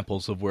many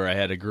examples of where I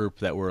had a group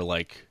that were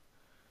like,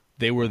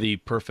 they were the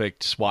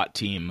perfect SWAT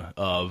team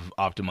of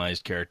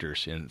optimized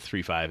characters in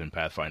 3.5 and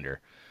Pathfinder.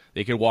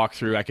 They could walk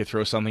through. I could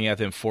throw something at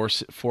them 4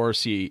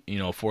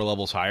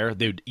 levels higher.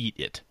 They would eat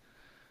it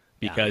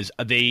because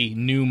they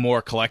knew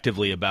more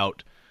collectively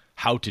about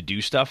how to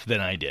do stuff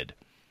than I did.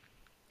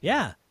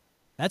 Yeah,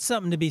 that's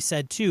something to be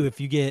said too.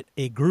 If you get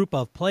a group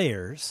of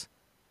players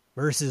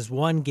versus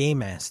one game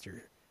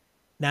master.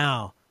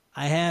 Now,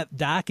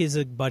 Doc is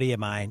a buddy of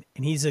mine,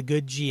 and he's a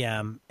good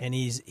GM, and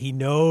he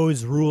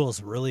knows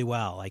rules really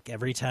well. Like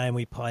every time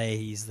we play,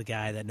 he's the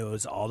guy that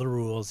knows all the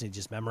rules. He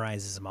just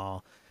memorizes them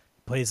all.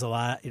 Plays a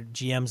lot,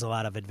 GMs a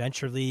lot of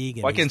Adventure League.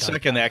 And I can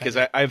second that because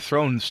I've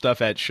thrown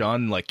stuff at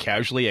Sean like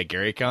casually at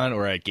GaryCon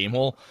or at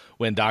Gamehole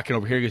when Doc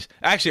over here goes,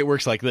 actually it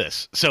works like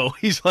this. So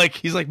he's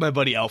like my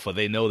buddy Alpha.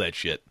 They know that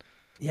shit.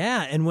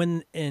 Yeah,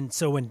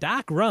 so when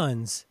Doc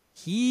runs,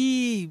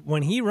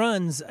 when he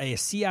runs a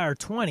CR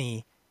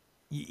 20,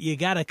 you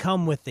got to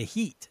come with the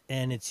heat,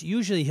 and it's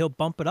usually he'll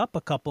bump it up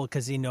a couple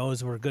because he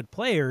knows we're good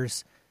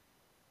players.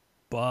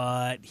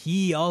 but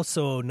he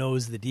also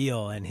knows the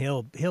deal, and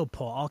he'll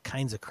pull all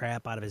kinds of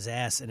crap out of his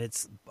ass, and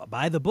it's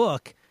by the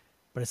book.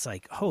 But it's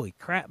like, holy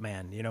crap,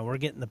 man! You know, we're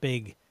getting the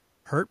big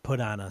hurt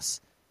put on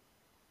us,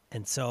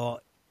 and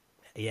so,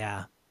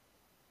 yeah,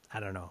 I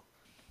don't know.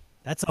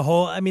 That's a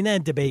whole. I mean,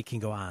 that debate can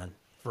go on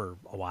for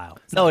a while.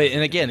 No,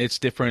 and again, it's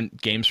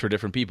different games for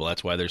different people.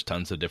 That's why there's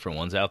tons of different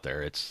ones out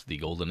there. It's the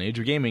golden age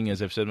of gaming,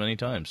 as I've said many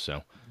times.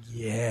 So,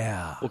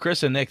 yeah. Well,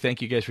 Chris and Nick,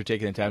 thank you guys for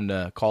taking the time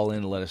to call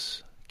in and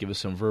give us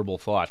some verbal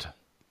thought.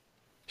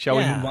 Shall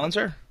we move on,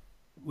 sir?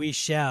 We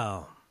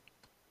shall.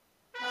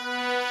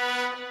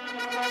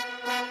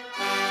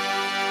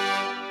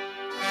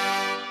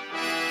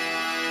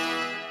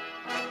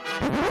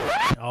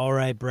 All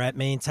right, Brett,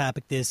 main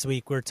topic this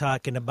week, we're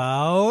talking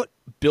about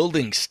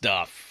building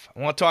stuff. I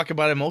want to talk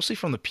about it mostly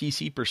from the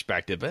PC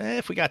perspective.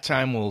 If we got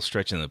time, we'll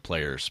stretch into the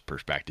player's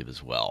perspective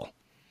as well.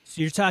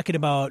 So you're talking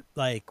about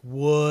like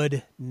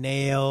wood,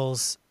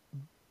 nails,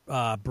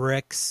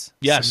 bricks?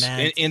 Yes,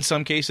 in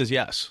some cases,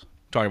 yes.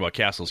 Talking about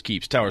castles,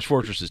 keeps, towers,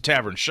 fortresses,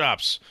 taverns,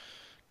 shops,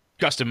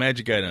 custom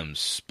magic items,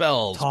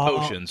 spells,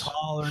 potions.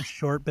 Tall or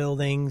short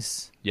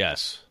buildings.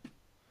 Yes.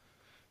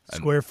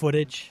 Square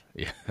footage.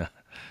 Yeah.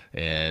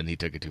 And he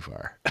took it too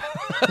far.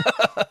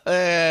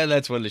 And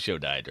that's when the show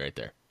died right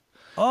there.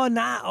 Oh,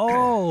 Yes.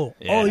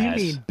 Oh, you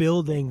mean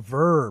building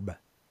verb.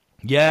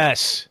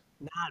 Yes.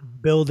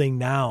 Not building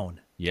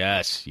noun.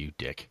 Yes, you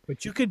dick.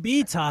 But you could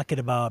be talking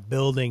about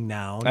building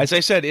noun. As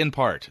I said, in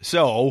part.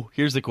 So,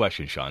 here's the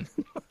question, Sean.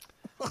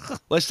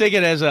 Let's take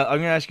it as I'm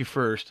going to ask you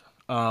first.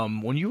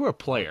 When you were a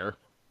player,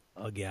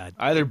 oh God,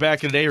 either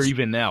back in the day or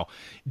even now,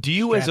 do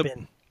you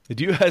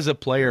as a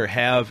player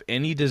have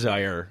any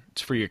desire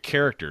for your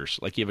characters?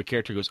 Like you have a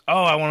character who goes,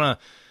 oh, I want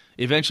to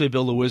eventually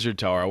build a wizard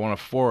tower. I want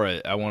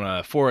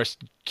a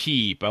forest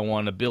keep. I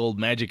want to build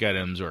magic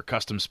items or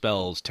custom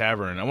spells,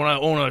 tavern. I want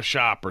to own a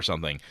shop or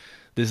something.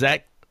 Does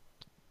that,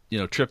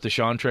 trip the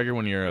Sean trigger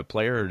when you're a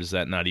player, or is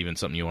that not even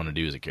something you want to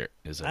do as a character?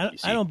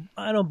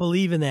 I don't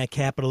believe in that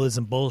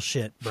capitalism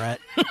bullshit,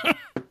 Brett.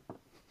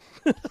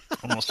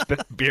 Almost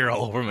spit beer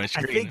all over my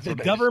screen. I think the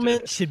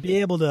government should be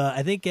able to.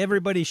 I think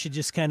everybody should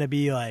just kind of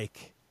be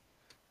like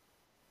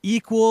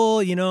equal.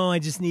 I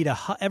just need a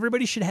hut.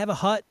 Everybody should have a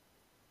hut.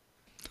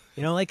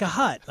 Like a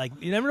hut.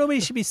 Like nobody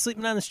should be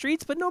sleeping on the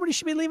streets, but nobody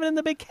should be living in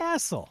the big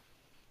castle.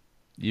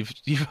 You've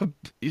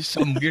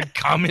some weird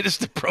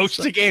communist approach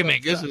to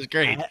gaming. This is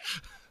great.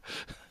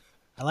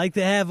 I like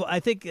to have. I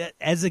think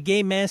as a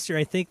game master,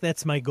 I think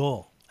that's my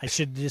goal. I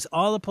should just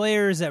all the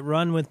players that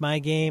run with my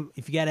game.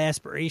 If you got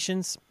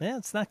aspirations,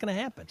 it's not going to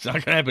happen. It's not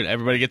going to happen.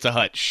 Everybody gets a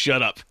hut.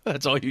 Shut up.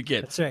 That's all you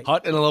get. That's right.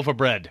 Hut and a loaf of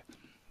bread.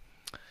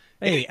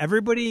 Hey,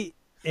 everybody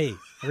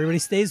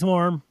stays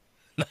warm.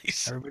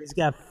 Nice. Everybody's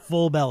got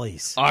full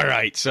bellies. All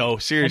right. So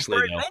seriously,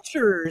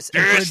 adventurers.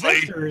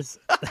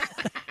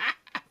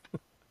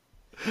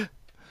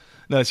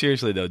 No,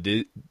 seriously though.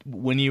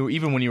 When you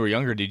were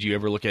younger, did you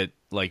ever look at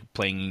like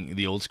playing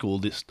the old school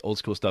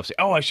stuff? Say,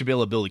 oh, I should be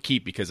able to build a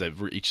keep because I've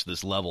reached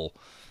this level.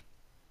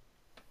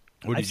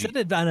 I said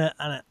it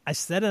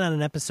on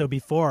an episode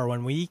before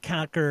when we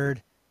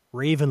conquered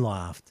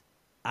Ravenloft.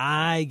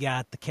 I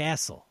got the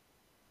castle.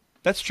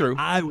 That's true.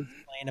 I was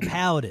playing a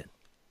paladin.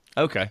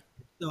 Okay.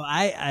 So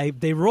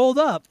they rolled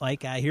up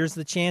like here's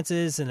the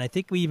chances, and I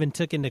think we even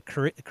took into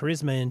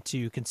charisma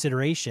into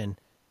consideration,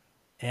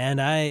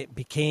 and I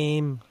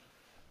became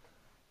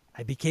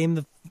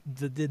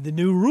the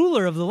new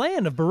ruler of the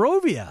land of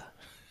Barovia.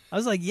 I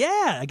was like,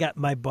 yeah, I got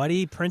my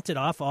buddy printed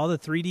off all the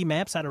 3D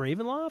maps out of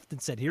Ravenloft and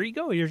said, here you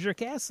go, here's your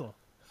castle.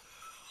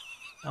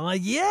 I'm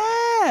like,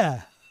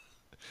 yeah.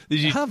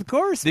 Of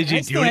course. Did you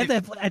I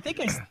think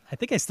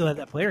I still have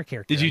that player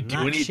character. Did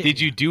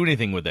you do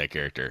anything with that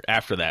character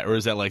after that, or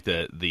is that like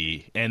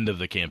the end of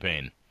the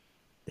campaign?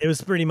 It was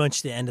pretty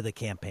much the end of the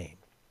campaign.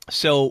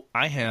 So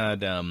I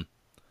had when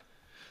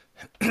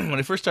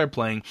I first started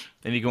playing,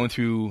 and you're going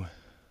through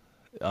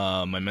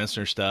my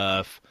Mensner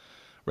stuff,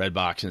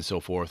 Redbox, and so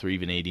forth, or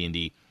even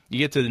AD&D, you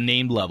get to the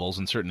named levels,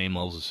 and certain named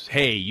levels,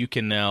 hey, you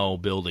can now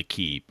build a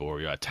keep, or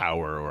a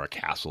tower, or a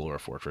castle, or a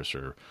fortress,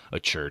 or a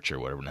church, or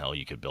whatever the hell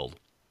you could build.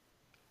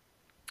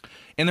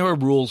 And there were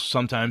rules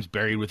sometimes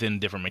buried within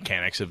different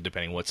mechanics of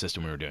depending what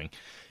system we were doing.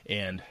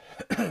 And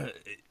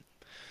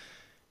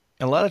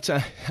a lot of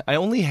time, I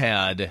only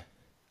had,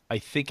 I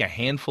think, a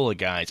handful of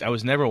guys. I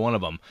was never one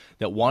of them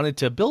that wanted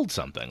to build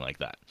something like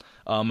that.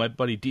 My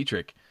buddy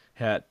Dietrich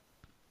had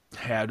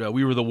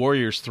we were the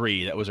Warriors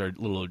 3. That was our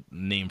little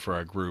name for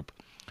our group.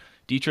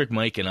 Dietrich,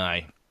 Mike, and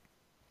I.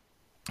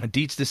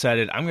 Dietz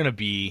decided I'm going to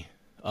be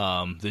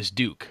this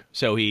duke.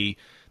 So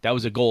that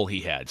was a goal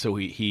he had. So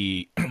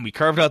we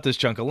carved out this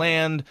chunk of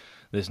land.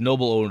 This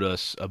noble owed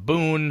us a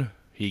boon.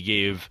 He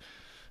gave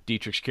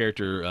Dietrich's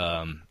character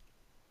a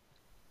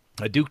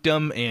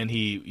dukedom, and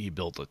he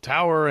built a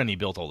tower, and he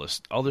built all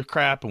this other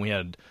crap, and we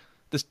had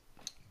this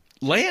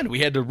land we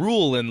had to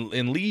rule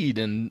and lead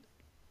and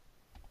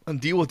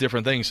deal with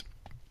different things.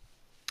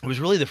 It was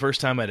really the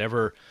first time I'd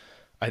ever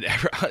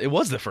it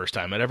was the first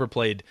time I'd ever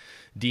played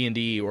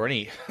D&D or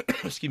any,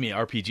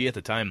 RPG at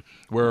the time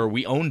where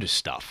we owned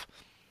stuff.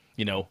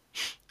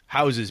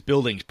 Houses,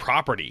 buildings,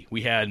 property.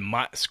 We had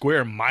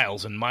square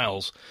miles and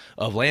miles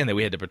of land that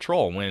we had to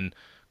patrol. When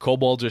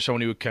kobolds or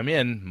somebody would come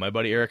in, my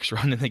buddy Eric's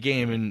running the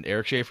game, and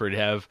Eric Schaefer would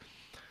have,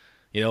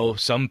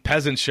 some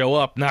peasants show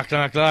up, knock,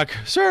 knock, knock.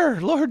 Sir,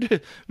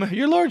 Lord,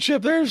 your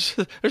lordship, there's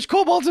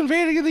kobolds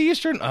invading in the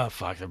eastern. Oh,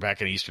 fuck, they're back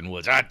in the eastern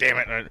woods. Ah, damn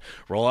it. I'd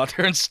roll out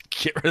there and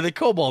get rid of the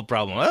kobold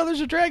problem. Oh, there's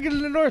a dragon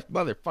in the north.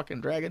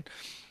 Motherfucking dragon.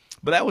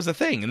 But that was the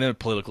thing. And then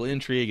political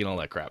intrigue and all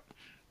that crap.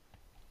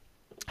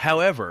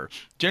 However,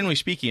 generally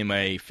speaking, in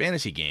my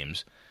fantasy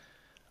games,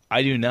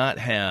 I do not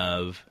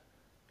have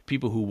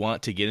people who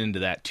want to get into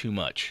that too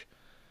much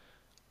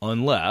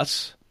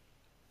unless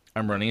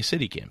I'm running a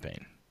city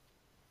campaign.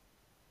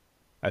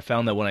 I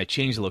found that when I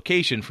change the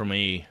location from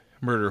a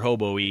murder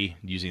hobo-y,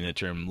 using the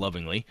term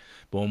lovingly,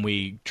 but when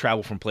we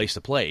travel from place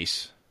to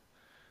place,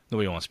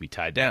 nobody wants to be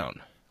tied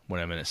down.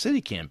 When I'm in a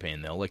city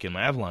campaign, though, like in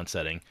my Avalon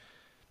setting,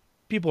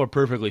 people are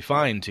perfectly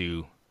fine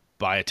to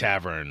buy a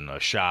tavern, a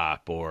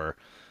shop, or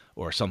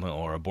something,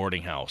 or a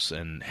boarding house,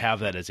 and have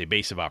that as a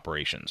base of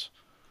operations.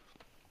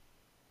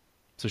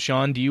 So,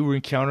 Sean, do you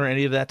encounter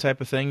any of that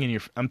type of thing in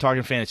your? I'm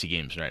talking fantasy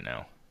games right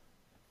now.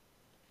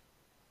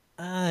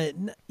 I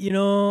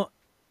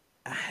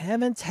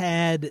haven't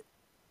had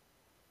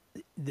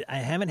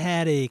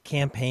a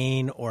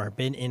campaign or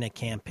been in a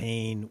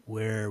campaign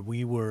where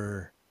we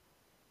were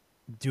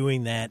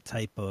doing that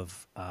type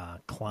of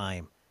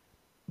climb.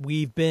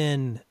 We've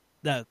been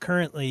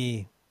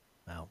currently.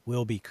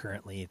 Will be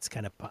currently. It's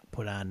kind of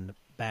put on the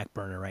back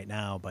burner right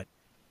now, but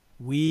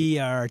we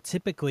are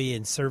typically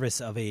in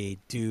service of a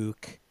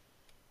duke,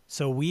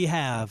 so we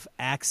have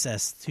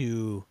access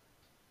to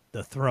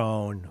the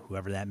throne,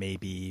 whoever that may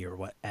be,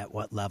 or at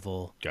what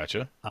level.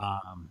 Gotcha.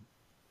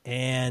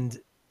 And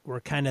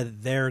we're kind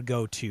of their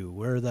go-to.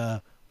 We're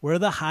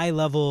the high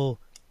level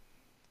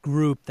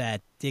group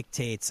that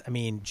dictates. I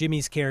mean,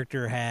 Jimmy's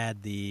character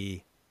had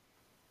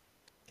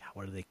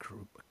what are they?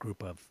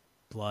 Group of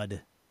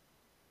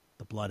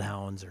the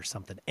Bloodhounds or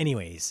something.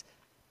 Anyways,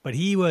 but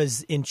he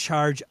was in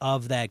charge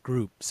of that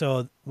group.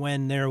 So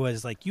when there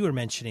was, like you were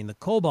mentioning, the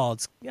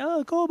kobolds,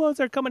 kobolds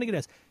are coming to get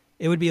us.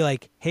 It would be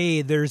like,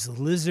 hey, there's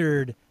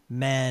lizard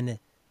men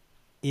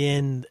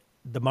in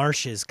the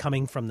marshes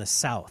coming from the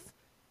south.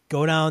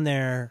 Go down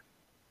there,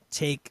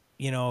 take,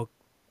 a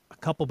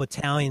couple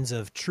battalions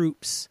of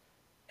troops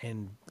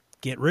and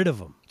get rid of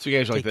them. So you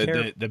guys are like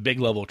the big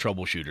level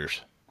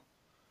troubleshooters.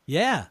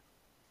 Yeah.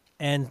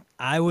 And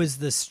I was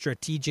the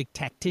strategic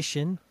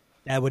tactician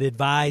that would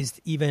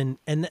advise even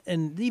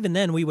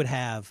then we would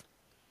have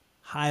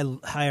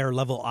higher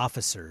level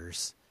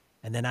officers,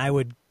 and then I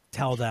would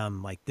tell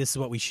them, like, this is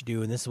what we should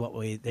do and this is what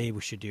they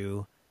should do.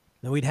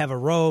 And then we'd have a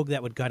rogue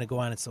that would kind of go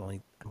on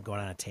I'm going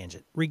on a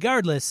tangent.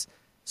 Regardless,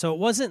 so it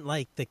wasn't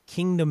like the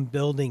kingdom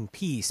building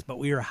piece, but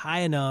we were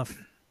high enough.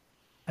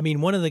 I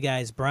mean, one of the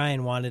guys,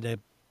 Brian, wanted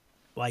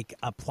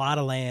a plot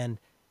of land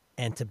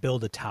and to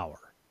build a tower.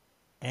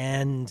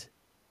 And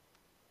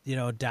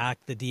Doc,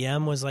 the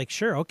DM, was like,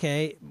 sure,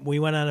 okay. We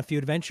went on a few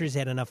adventures,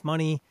 had enough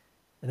money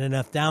and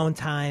enough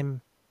downtime,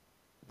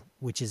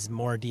 which is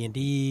more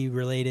D&D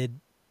related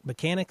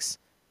mechanics,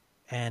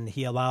 and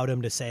he allowed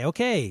him to say,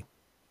 okay,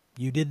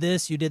 you did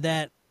this, you did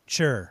that,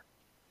 sure.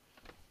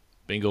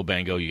 Bingo,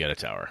 bango, you got a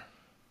tower.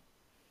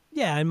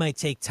 Yeah, it might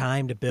take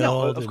time to build.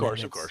 No, of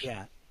course.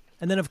 Yeah.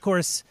 And then, of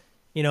course,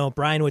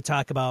 Brian would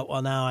talk about,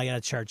 well, now I got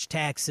to charge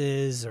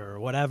taxes or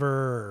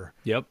whatever,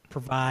 or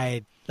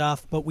provide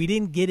stuff, but we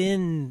didn't get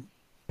in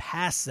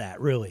past that,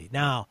 really.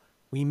 Now,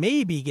 we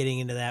may be getting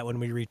into that when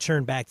we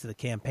return back to the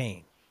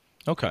campaign.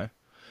 Okay.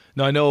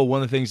 Now, I know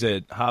one of the things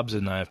that Hobbs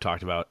and I have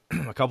talked about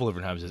a couple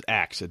different times is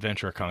ACE,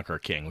 Adventure, Conquer,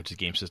 King, which is a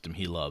game system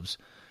he loves.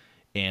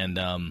 And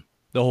the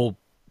whole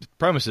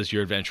premise is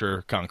you're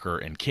Adventurer, Conqueror,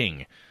 and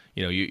King.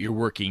 You're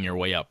working your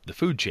way up the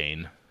food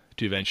chain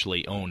to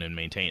eventually own and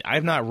maintain.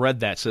 I've not read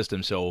that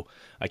system, so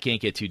I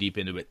can't get too deep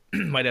into it.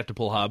 Might have to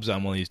pull Hobbs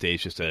on one of these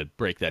days just to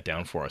break that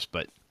down for us.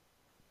 But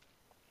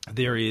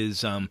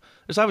there's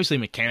obviously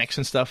mechanics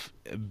and stuff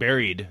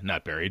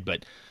not buried,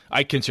 but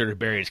I consider it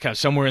buried. It's kind of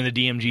somewhere in the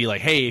DMG, like,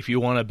 hey, if you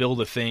want to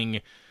build a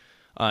thing,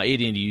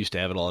 AD&D used to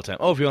have it all the time.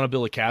 Oh, if you want to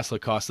build a castle,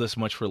 it costs this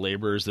much for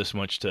laborers, this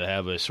much to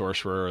have a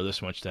sorcerer, or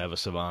this much to have a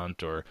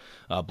savant, or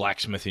a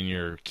blacksmith in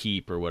your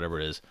keep, or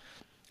whatever it is.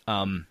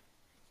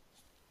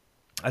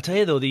 I'll tell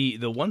you, though, the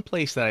one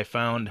place that I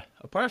found,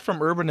 apart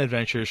from Urban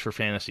Adventures for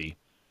Fantasy,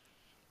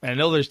 and I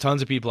know there's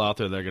tons of people out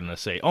there that are going to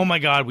say, oh my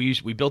god, we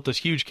built this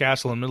huge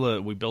castle in the middle of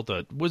it, we built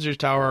a wizard's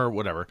tower, or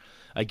whatever.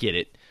 I get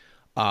it.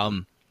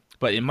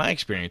 But in my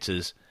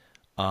experiences,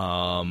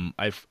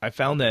 I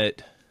found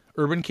that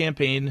Urban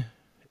Campaign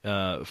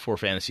for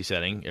fantasy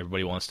setting,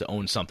 everybody wants to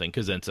own something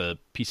because then it's a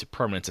piece of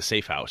permanence, a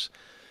safe house.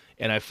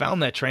 And I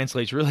found that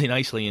translates really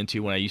nicely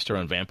into when I used to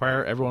run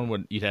Vampire.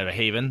 You'd have a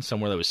haven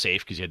somewhere that was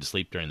safe because you had to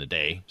sleep during the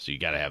day, so you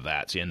got to have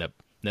that. So you end up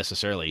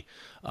necessarily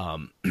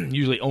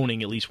usually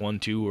owning at least 1,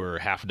 2, or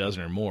half a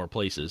dozen or more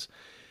places.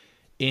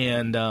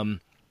 And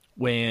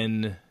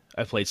when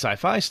I played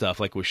sci-fi stuff,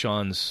 like with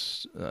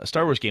Sean's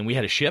Star Wars game, we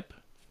had a ship.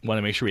 Want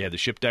to make sure we had the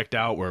ship decked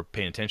out. We're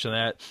paying attention to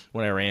that.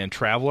 When I ran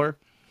Traveler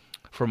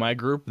for my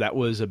group, that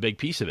was a big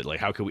piece of it. Like,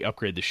 how could we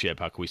upgrade the ship?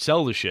 How could we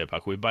sell the ship? How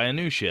could we buy a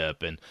new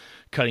ship? And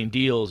cutting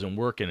deals and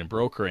working and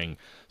brokering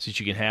so that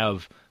you can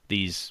have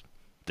this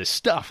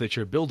stuff that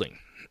you're building.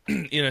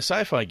 In a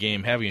sci-fi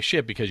game, having a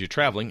ship because you're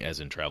traveling, as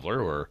in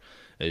Traveler, or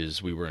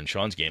as we were in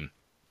Sean's game,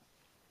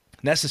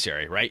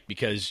 necessary, right?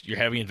 Because you're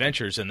having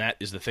adventures, and that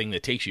is the thing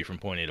that takes you from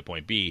point A to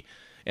point B,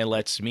 and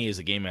lets me as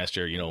the game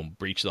master,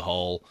 breach the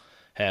hull,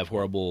 have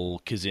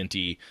horrible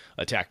Kzinti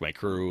attack my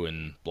crew,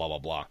 and blah blah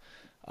blah.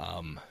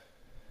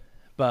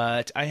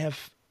 But I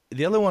have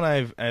the other one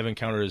I've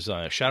encountered is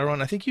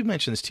Shadowrun. I think you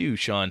mentioned this too,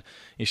 Sean.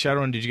 In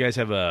Shadowrun, did you guys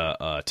have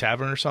a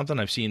tavern or something?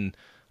 I've seen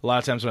a lot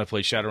of times when I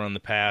played Shadowrun in the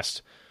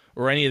past,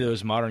 or any of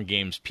those modern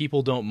games,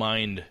 people don't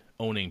mind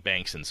owning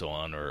banks and so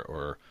on,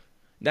 or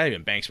not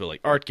even banks, but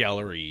like art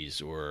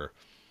galleries, or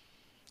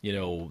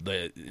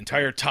the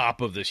entire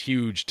top of this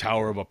huge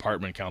tower of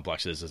apartment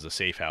complexes is a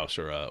safe house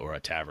or a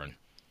tavern.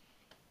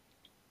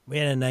 We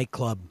had a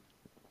nightclub.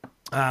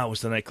 Ah, it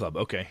was the nightclub.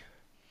 Okay.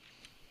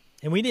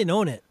 And we didn't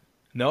own it.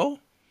 No?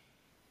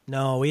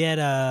 No, we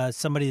had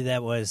somebody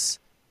that was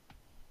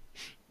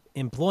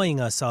employing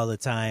us all the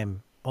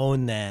time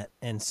own that.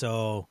 And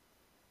so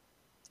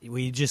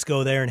we just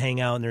go there and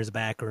hang out, and there's a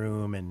back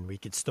room, and we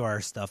could store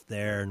our stuff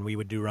there, and we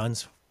would do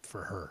runs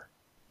for her.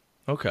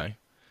 Okay.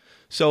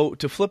 So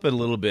to flip it a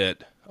little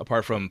bit,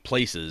 apart from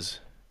places,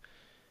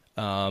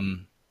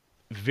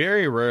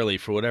 very rarely,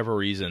 for whatever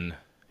reason,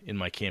 in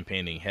my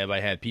campaigning, have I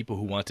had people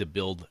who want to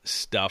build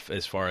stuff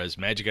as far as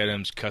magic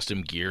items,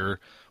 custom gear,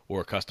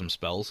 or custom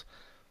spells.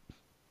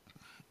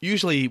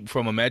 Usually,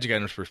 from a magic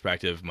items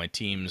perspective, my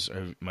teams,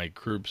 or my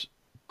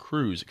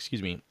crews,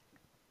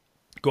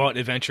 go out and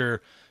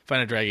adventure,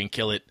 find a dragon,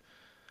 kill it,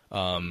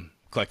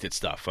 collect its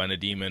stuff, find a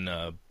demon,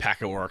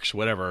 pack of orcs,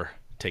 whatever,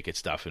 take its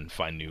stuff, and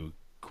find new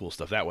cool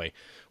stuff that way.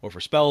 Or for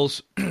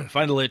spells,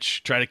 find a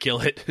lich, try to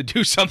kill it,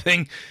 do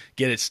something,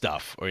 get its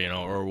stuff, or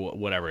or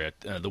whatever,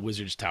 the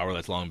wizard's tower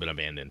that's long been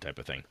abandoned type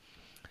of thing.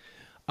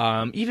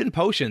 Even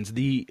potions,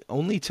 the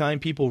only time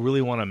people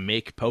really want to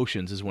make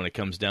potions is when it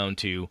comes down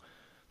to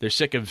they're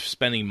sick of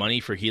spending money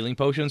for healing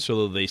potions,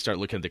 so they start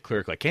looking at the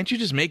cleric like, can't you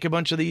just make a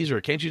bunch of these,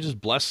 or can't you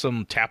just bless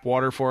some tap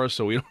water for us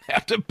so we don't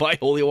have to buy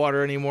holy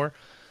water anymore?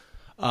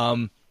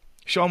 Sean,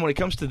 when it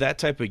comes to that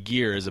type of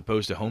gear as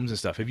opposed to homes and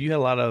stuff, have you had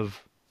a lot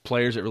of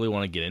players that really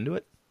want to get into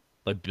it?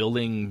 Like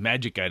building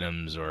magic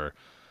items or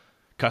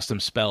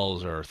custom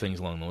spells or things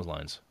along those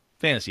lines?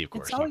 Fantasy, of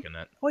course.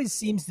 It always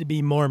seems to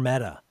be more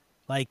meta.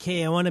 Like,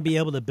 hey, I want to be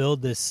able to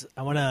build this.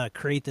 I want to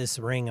create this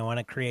ring. I want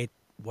to create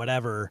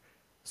whatever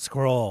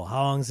scroll.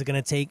 How long is it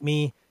going to take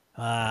me?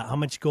 How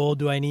much gold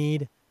do I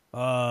need? Do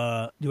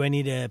I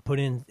need to put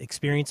in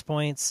experience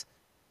points?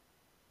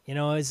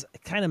 It's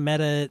kind of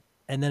meta.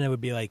 And then it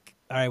would be like,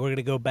 all right, we're going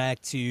to go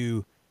back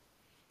to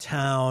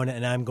town,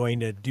 and I'm going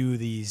to do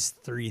these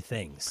 3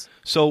 things.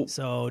 So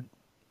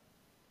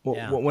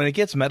yeah. When it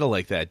gets meta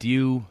like that, do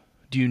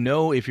you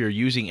know if you're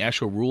using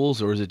actual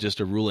rules, or is it just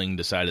a ruling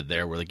decided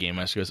there where the game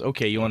master goes,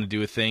 okay, you want to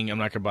do a thing, I'm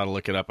not going to bother to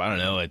look it up, I don't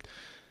know, it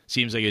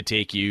seems like it'd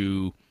take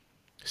you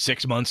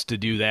 6 months to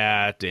do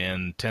that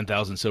and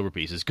 10,000 silver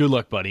pieces, good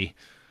luck, buddy.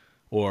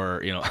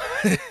 Or,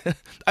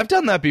 I've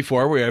done that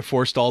before where I've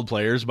forestalled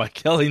players by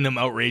telling them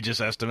outrageous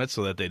estimates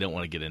so that they don't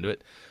want to get into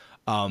it.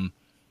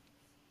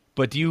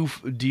 But do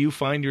you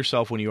find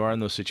yourself when you are in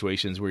those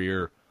situations where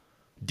you're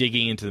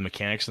digging into the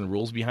mechanics and the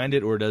rules behind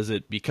it, or does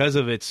it, because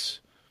of its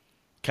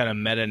kind of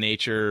meta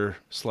nature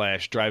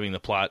 / driving the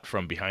plot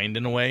from behind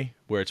in a way,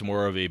 where it's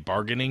more of a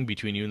bargaining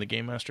between you and the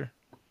game master?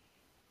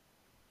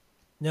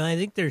 No, I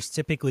think there's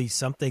typically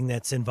something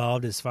that's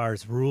involved as far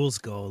as rules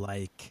go,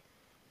 like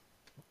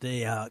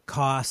the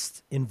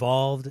cost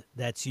involved.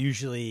 That's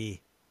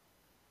usually...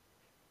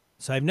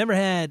 So I've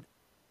never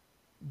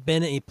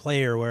been a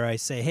player where I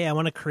say, hey, I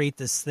want to create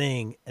this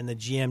thing, and the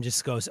GM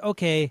just goes,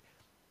 okay,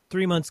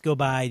 3 months go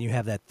by and you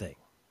have that thing.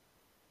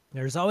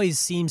 There's always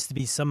seems to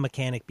be some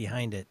mechanic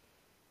behind it,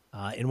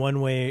 in one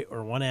way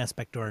or one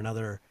aspect or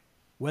another.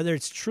 Whether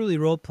it's truly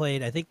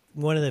role-played, I think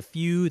one of the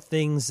few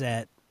things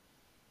that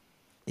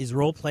is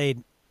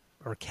role-played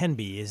or can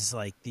be is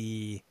like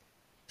the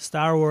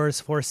Star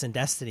Wars Force and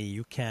Destiny.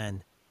 You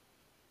can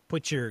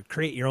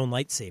create your own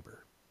lightsaber.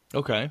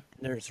 Okay.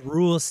 There's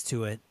rules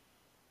to it.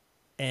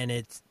 And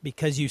it's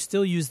because you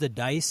still use the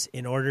dice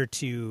in order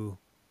to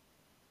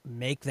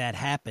make that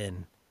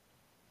happen.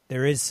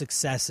 There is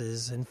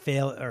successes and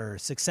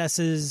failures.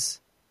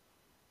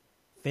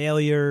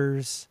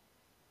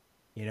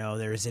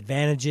 There's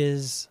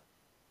advantages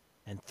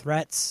and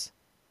threats.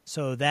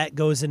 So that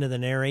goes into the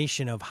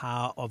narration of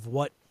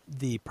what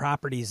the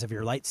properties of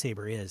your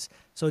lightsaber is.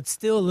 So it's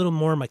still a little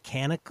more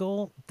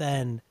mechanical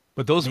than.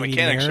 But those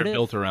mechanics narrative. Are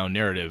built around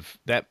narrative.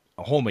 That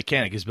whole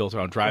mechanic is built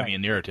around driving right. a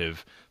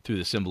narrative through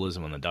the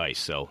symbolism on the dice.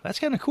 So that's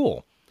kind of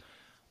cool.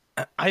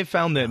 I've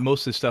found that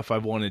most of the stuff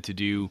I've wanted to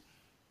do,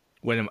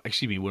 when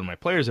my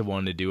players have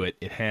wanted to do it,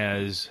 it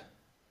has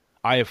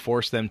I have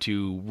forced them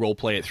to role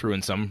play it through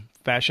in some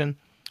fashion.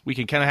 We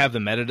can kind of have the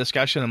meta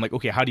discussion. I'm like,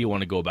 okay, how do you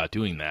want to go about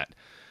doing that?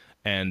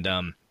 And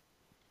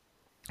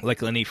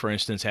like Lenny, for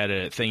instance, had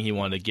a thing he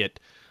wanted to get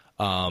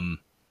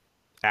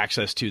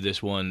access to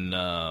this one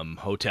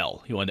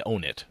hotel. He wanted to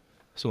own it.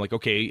 So I'm like,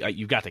 okay,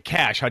 you've got the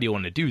cash. How do you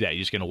want to do that?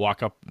 You're just going to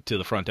walk up to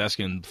the front desk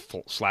and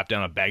slap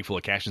down a bag full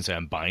of cash and say,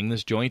 I'm buying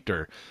this joint,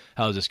 or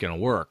how is this going to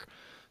work?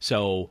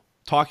 So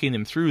talking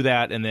them through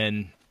that, and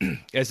then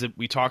as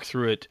we talk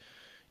through it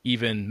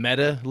even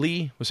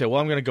meta-ly, we say, well,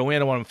 I'm going to go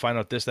in, I want to find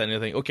out this, that, and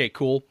everything. Okay,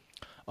 cool.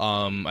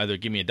 Either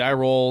give me a die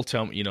roll,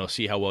 tell me,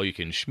 see how well you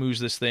can schmooze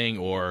this thing,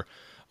 or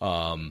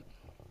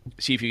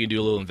see if you can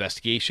do a little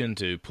investigation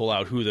to pull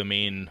out who the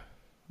main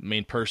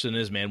person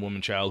is, man,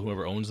 woman, child,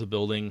 whoever owns the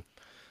building.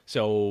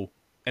 So,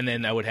 and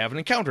then I would have an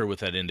encounter with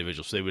that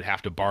individual, so they would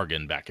have to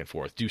bargain back and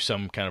forth, do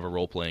some kind of a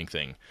role-playing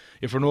thing.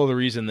 If for no other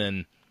reason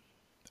than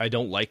I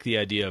don't like the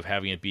idea of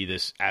having it be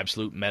this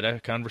absolute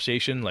meta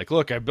conversation. Like,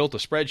 look, I built a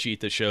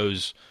spreadsheet that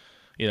shows,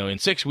 in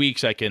 6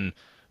 weeks I can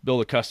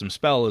build a custom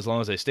spell as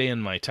long as I stay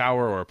in my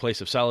tower or a place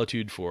of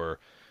solitude for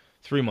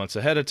 3 months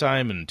ahead of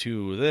time, and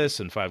 2 of this,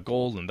 and 5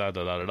 gold, and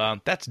da-da-da-da-da.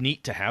 That's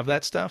neat to have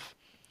that stuff.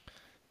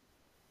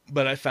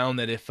 But I found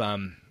that if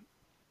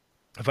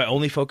I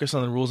only focus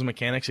on the rules and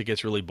mechanics, it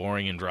gets really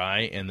boring and dry,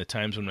 and the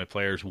times when my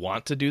players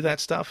want to do that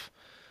stuff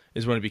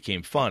is when it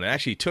became fun. I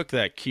actually took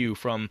that cue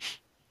from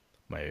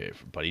my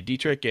buddy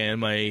Dietrich and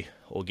my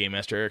old game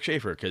master Eric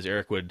Schaefer, because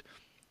Eric would,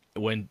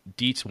 when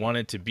Dietz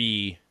wanted to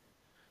be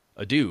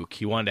a duke,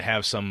 he wanted to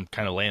have some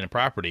kind of land and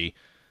property.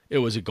 It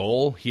was a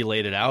goal. He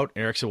laid it out.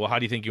 Eric said, well, how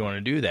do you think you want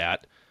to do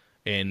that?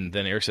 And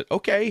then Eric said,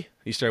 okay.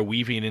 He started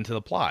weaving it into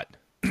the plot.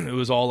 It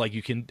was all like,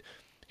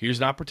 here's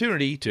an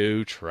opportunity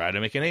to try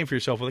to make a name for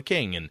yourself with a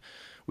king. And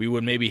we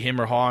would maybe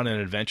hem or haw on an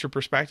adventure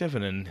perspective,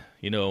 and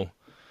then,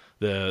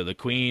 the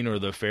queen or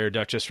the fair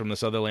duchess from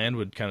this other land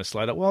would kind of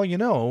slide up. Well,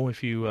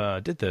 if you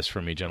did this for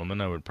me,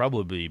 gentlemen, I would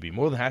probably be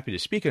more than happy to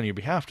speak on your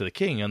behalf to the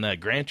king on that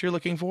grant you're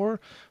looking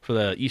for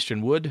the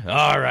Eastern Wood.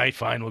 All right,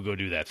 fine, we'll go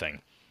do that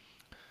thing.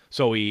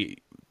 So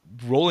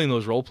rolling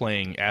those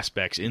role-playing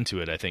aspects into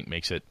it, I think,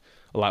 makes it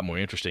a lot more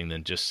interesting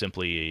than just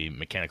simply a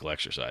mechanical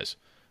exercise.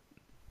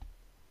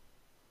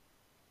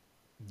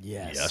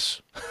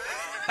 Yes.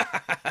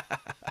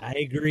 I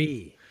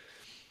agree.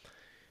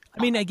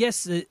 I mean, I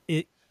guess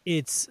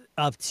it's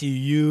up to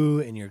you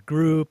and your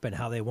group and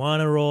how they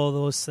want to roll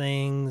those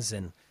things,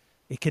 and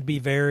it could be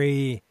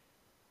very,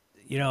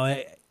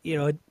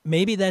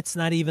 maybe that's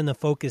not even the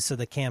focus of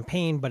the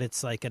campaign, but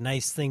it's like a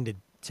nice thing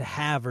to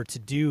have or to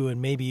do,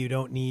 and maybe you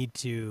don't need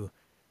to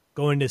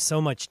go into so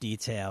much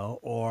detail,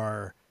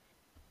 or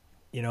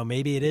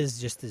maybe it is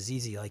just as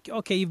easy. Like,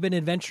 okay, you've been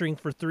adventuring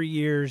for 3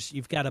 years,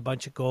 you've got a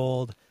bunch of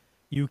gold,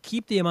 you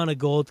keep the amount of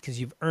gold because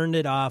you've earned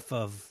it off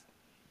of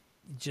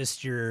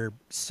just your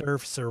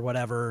serfs or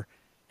whatever,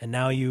 and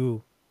now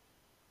you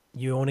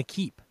own a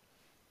keep.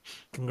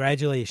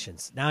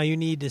 Congratulations. Now you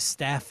need to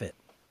staff it.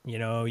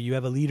 You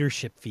have a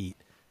leadership feat.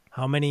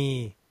 How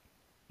many,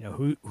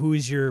 who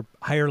is your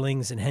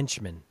hirelings and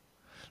henchmen?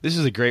 This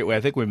is a great way.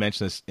 I think we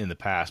mentioned this in the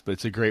past, but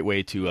it's a great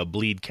way to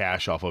bleed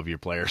cash off of your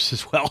players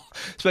as well,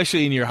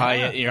 especially in your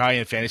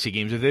high-end fantasy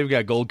games. If they've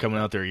got gold coming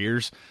out their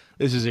ears,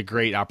 this is a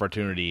great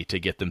opportunity to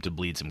get them to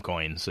bleed some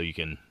coin, so you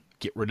can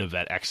get rid of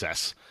that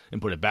excess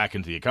and put it back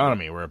into the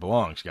economy where it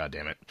belongs. God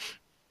damn it!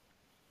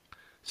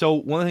 So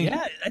one of the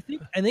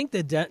things, I think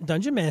the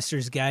Dungeon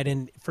Master's Guide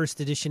in First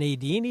Edition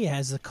AD&D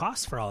has the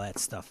cost for all that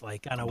stuff,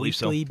 like on a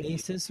weekly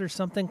basis or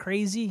something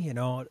crazy.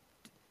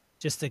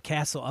 Just a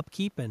castle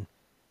upkeep. And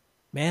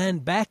man,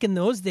 back in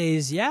those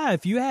days,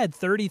 if you had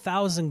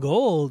 30,000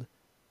 gold,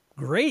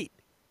 great.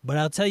 But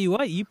I'll tell you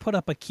what, you put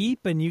up a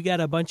keep and you got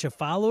a bunch of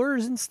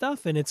followers and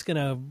stuff, and it's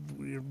gonna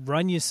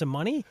run you some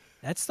money.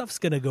 That stuff's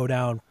gonna go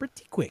down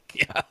pretty quick.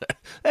 Yeah,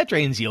 that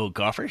drains the old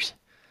coffers.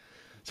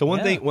 So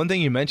one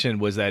thing you mentioned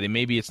was that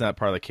maybe it's not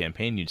part of the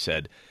campaign, you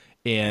said,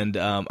 and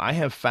I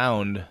have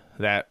found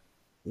that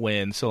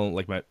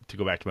to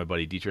go back to my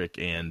buddy Dietrich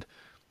and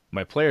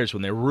my players,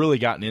 when they're really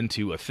gotten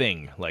into a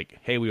thing, like,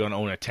 hey, we want to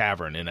own a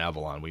tavern in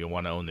Avalon, we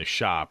want to own this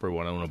shop, or we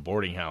want to own a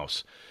boarding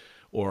house,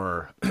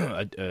 or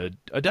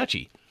a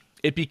duchy,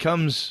 it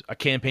becomes a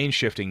campaign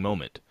shifting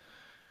moment.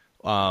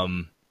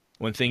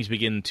 When things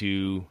begin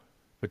to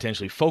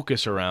potentially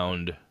focus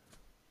around,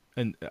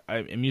 and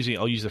I'll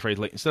use the phrase,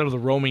 like, instead of the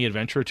roaming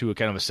adventurer to a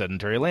kind of a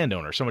sedentary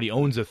landowner, somebody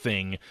owns a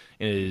thing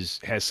and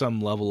has some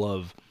level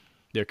of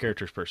their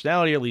character's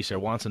personality, or at least their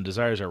wants and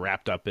desires are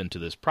wrapped up into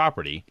this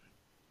property.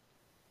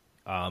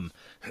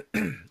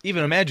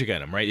 Even a magic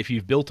item, right? If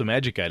you've built a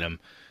magic item,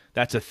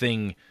 that's a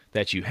thing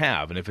that you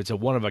have, and if it's a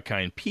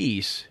one-of-a-kind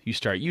piece, you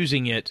start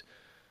using it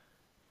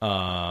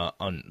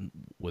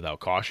without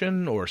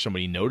caution, or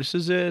somebody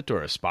notices it,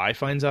 or a spy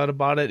finds out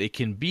about it. It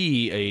can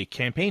be a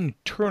campaign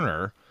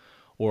turner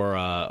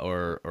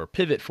or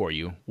pivot for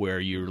you, where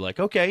you're like,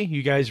 okay,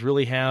 you guys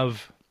really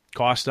have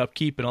cost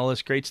upkeep and all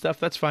this great stuff.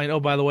 That's fine. Oh,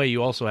 by the way,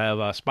 you also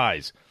have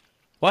spies.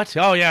 What?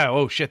 Oh, yeah.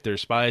 Oh, shit,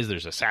 there's spies.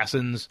 There's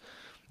assassins.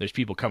 There's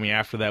people coming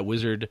after that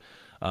wizard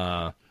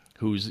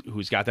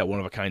who's got that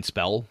one-of-a-kind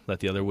spell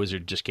that the other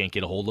wizard just can't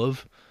get a hold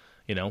of,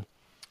 you know?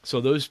 So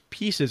those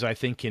pieces, I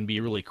think, can be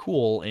really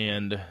cool,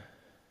 and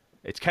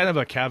it's kind of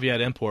a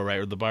caveat emptor, right,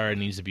 where the buyer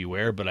needs to be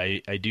aware, but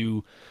I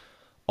do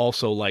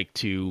also like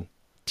to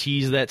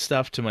tease that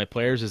stuff to my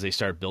players as they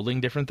start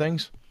building different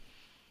things.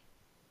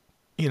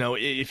 You know,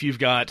 if you've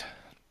got...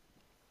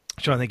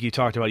 Sean, I think you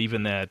talked about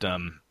even that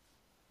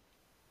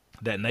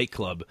that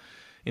nightclub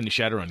in the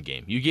Shadowrun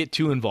game. You get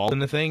too involved in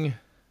the thing,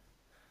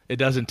 it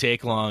doesn't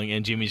take long,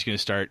 and Jimmy's going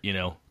to start, you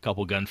know, a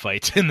couple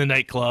gunfights in the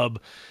nightclub,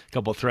 a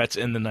couple threats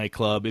in the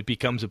nightclub. It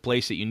becomes a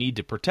place that you need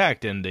to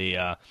protect, and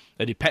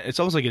it's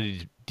almost like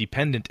a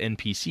dependent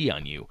NPC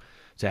on you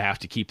to have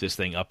to keep this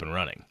thing up and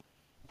running.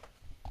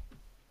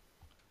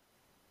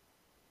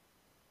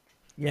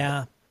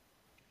 Yeah.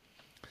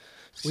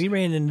 We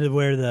ran into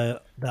where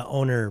the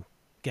owner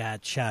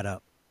got shot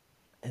up,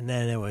 and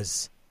then it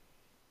was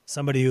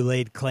somebody who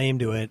laid claim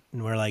to it,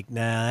 and we're like,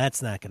 nah,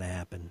 that's not going to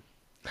happen.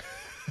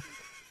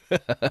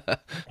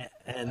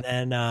 And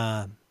then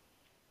I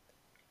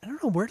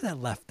don't know where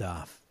that left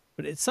off,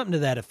 but it's something to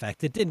that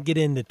effect. It didn't get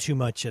into too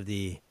much of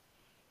the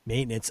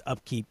maintenance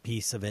upkeep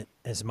piece of it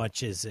as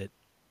much as it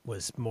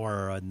was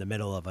more in the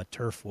middle of a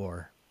turf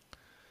war.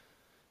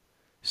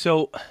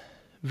 So,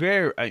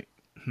 I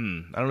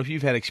don't know if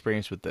you've had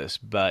experience with this,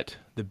 but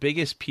the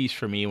biggest piece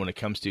for me when it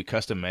comes to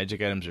custom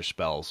magic items or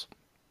spells,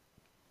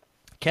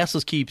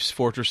 castles, keeps,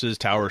 fortresses,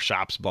 towers,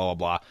 shops, blah, blah,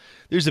 blah.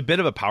 There's a bit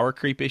of a power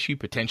creep issue,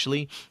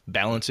 potentially.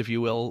 Balance, if you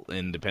will,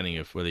 and depending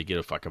if whether you give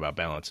a fuck about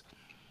balance.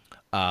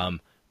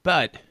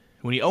 But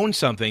when you own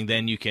something,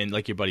 then you can,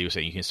 like your buddy was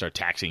saying, you can start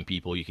taxing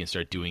people. You can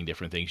start doing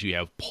different things. You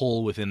have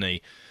pull within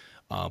a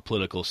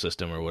political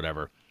system or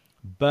whatever.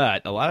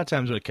 But a lot of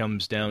times when it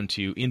comes down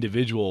to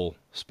individual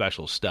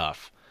special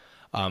stuff,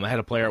 I had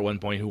a player at one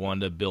point who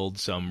wanted to build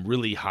some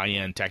really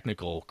high-end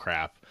technical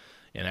crap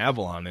in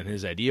Avalon, and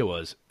his idea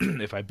was,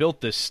 if I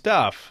built this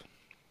stuff,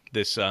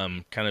 this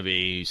kind of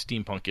a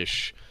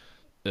steampunkish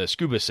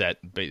scuba set,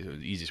 the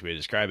easiest way to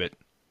describe it,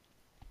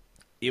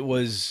 it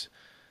was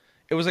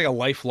like a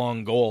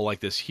lifelong goal, like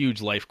this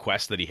huge life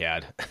quest that he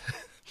had.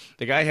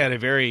 The guy had a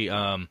very,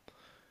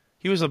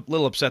 he was a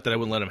little upset that I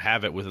wouldn't let him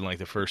have it within like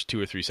the first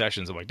 2 or 3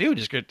 sessions. I'm like, dude,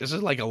 this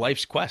is like a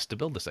life's quest to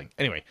build this thing.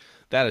 Anyway,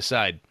 that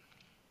aside,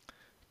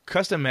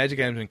 custom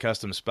magic items and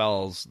custom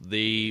spells,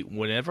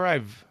 whenever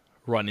I've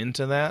run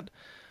into that,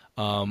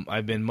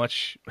 I've been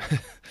much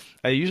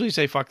I usually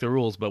say fuck the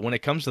rules, but when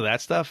it comes to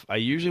that stuff, I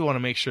usually want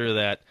to make sure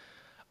that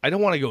I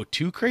don't want to go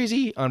too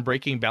crazy on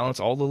breaking balance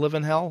all the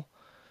living hell.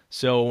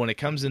 So when it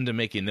comes into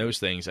making those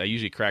things, I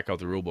usually crack out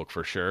the rulebook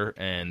for sure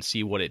and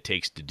see what it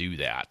takes to do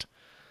that.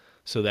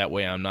 So that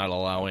way I'm not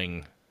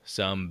allowing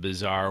some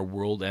bizarre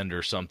world end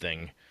or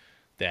something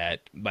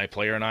that my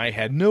player and I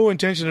had no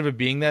intention of it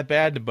being that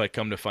bad, but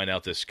come to find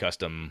out this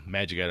custom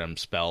magic item,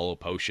 spell,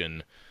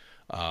 potion,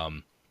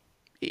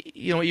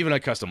 even a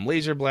custom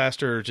laser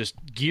blaster, just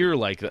gear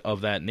of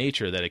that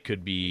nature, that it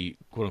could be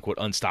quote unquote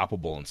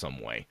unstoppable in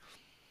some way.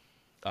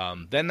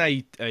 Then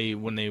I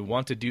when they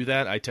want to do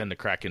that, I tend to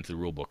crack into the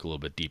rulebook a little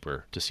bit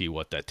deeper to see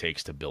what that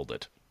takes to build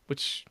it,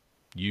 which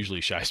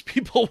usually shies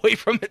people away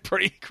from it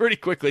pretty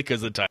quickly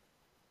because of the time.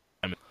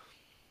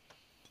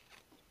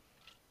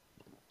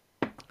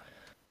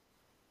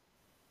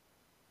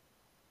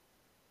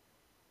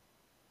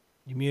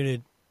 You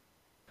muted.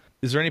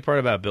 Is there any part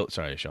about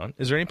Sorry, Sean.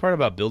 Is there any part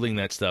about building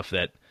that stuff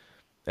that,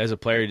 as a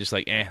player, you're just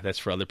like, that's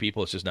for other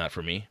people, it's just not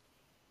for me?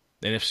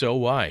 And if so,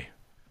 why?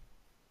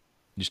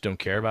 You just don't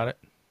care about it?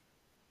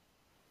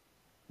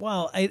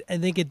 Well, I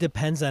think it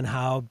depends on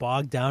how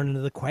bogged down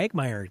into the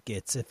quagmire it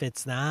gets. If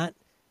it's not,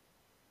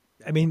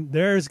 I mean,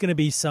 there's going to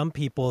be some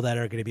people that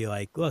are going to be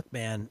like, look,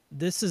 man,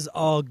 this is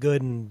all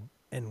good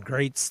and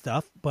great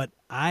stuff, but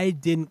I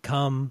didn't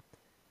come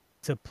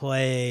to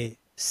play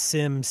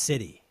Sim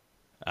City.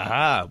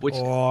 Aha, which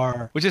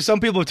is, some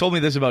people have told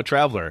me this about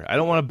Traveler. I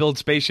don't want to build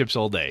spaceships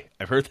all day.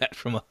 I've heard that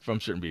from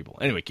certain people.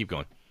 Anyway, keep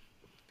going.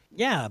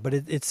 Yeah, but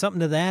it's something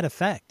to that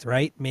effect,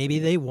 right? Maybe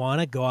they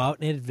want to go out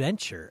and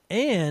adventure.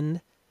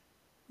 And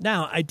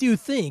now I do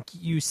think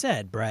you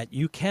said, Brett,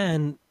 you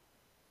can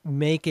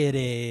make it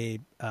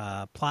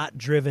a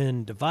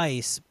plot-driven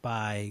device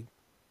by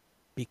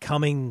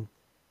becoming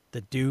the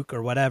Duke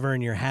or whatever,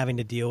 and you're having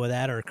to deal with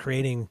that, or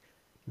creating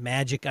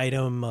magic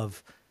item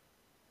of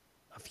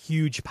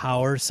huge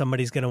power.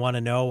 Somebody's going to want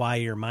to know why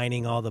you're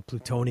mining all the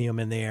plutonium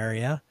in the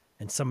area,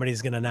 and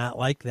somebody's going to not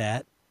like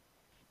that.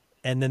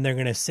 And then they're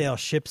going to sail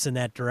ships in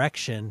that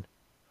direction.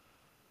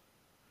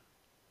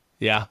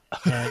 Yeah.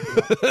 And,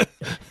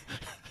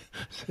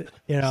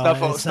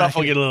 stuff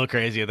will get a little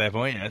crazy at that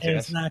point. Yes, and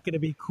it's not going to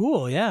be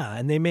cool. Yeah.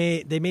 And they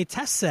may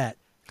test that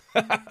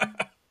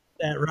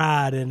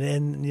rod,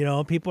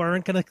 and people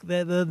aren't going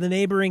to, the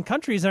neighboring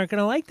countries aren't going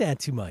to like that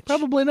too much.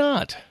 Probably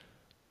not.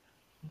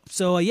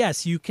 So,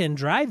 yes, you can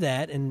drive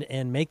that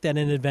and make that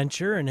an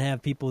adventure and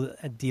have people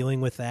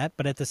dealing with that.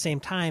 But at the same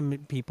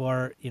time, people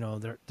are,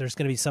 there's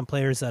going to be some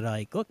players that are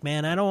like, look,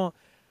 man, I don't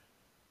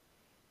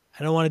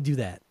want to do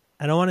that.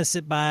 I don't want to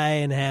sit by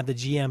and have the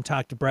GM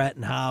talk to Brett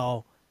and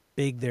how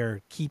big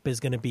their keep is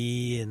going to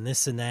be and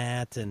this and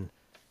that and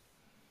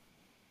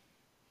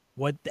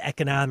what the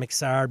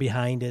economics are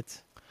behind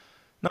it.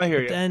 No, I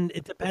hear you. Then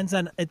it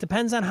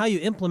depends on how you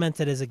implement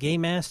it as a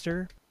game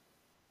master.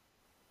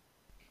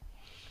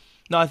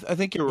 No, I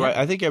think you're right.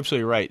 I think you're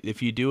absolutely right.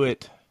 If you do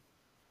it,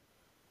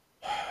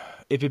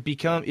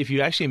 if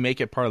you actually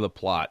make it part of the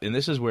plot, and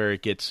this is where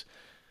it gets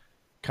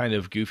kind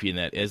of goofy in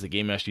that as the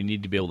game master, you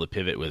need to be able to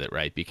pivot with it,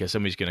 right? Because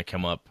somebody's going to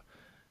come up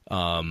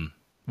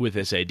with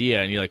this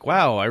idea, and you're like,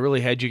 wow, I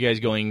really had you guys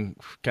going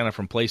kind of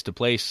from place to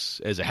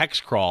place as a hex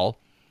crawl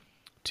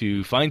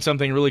to find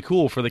something really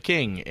cool for the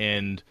king.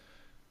 And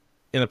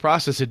in the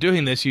process of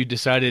doing this, you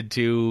decided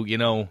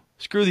to,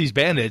 screw these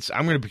bandits.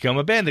 I'm going to become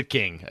a bandit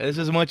king. This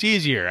is much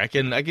easier. I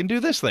can do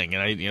this thing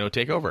and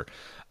take over.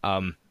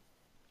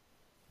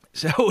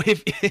 So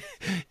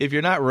if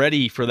you're not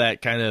ready for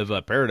that kind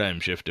of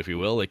paradigm shift, if you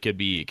will, it could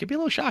be a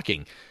little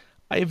shocking.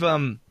 I've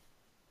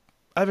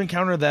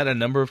encountered that a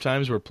number of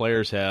times where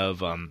players have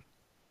gone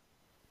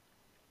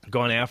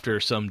after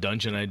some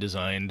dungeon I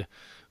designed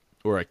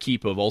or a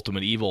keep of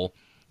ultimate evil.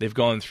 They've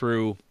gone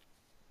through,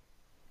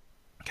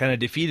 kind of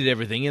defeated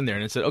everything in there,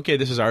 and it said, okay,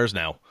 this is ours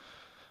now.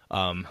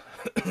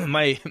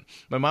 My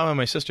mom and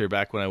my sister,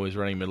 back when I was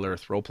running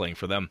Middle-earth role-playing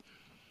for them,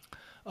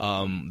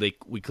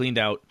 we cleaned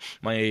out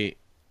my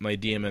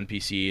DM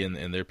NPC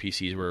and their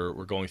PCs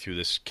were going through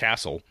this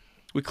castle.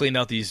 We cleaned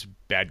out these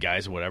bad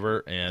guys or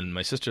whatever, and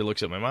my sister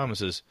looks at my mom and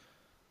says,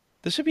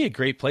 this would be a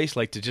great place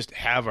to just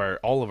have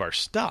all of our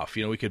stuff.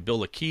 We could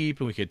build a keep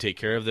and we could take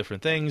care of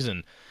different things,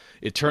 and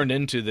it turned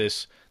into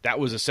this. That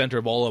was the center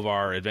of all of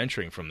our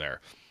adventuring from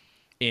there.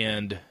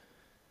 And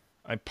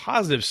I'm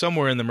positive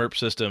somewhere in the MERP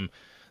system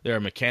there are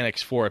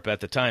mechanics for it, but at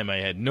the time I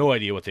had no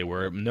idea what they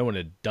were. No one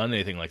had done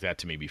anything like that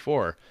to me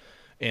before.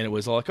 And it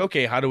was like,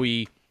 okay, how do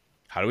we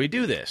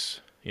do this?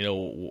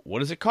 What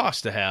does it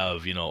cost to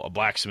have, a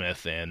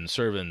blacksmith and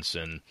servants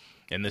and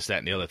this, that,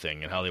 and the other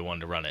thing, and how they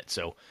wanted to run it.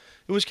 So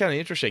it was kind of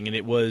interesting, and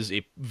it was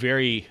a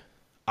very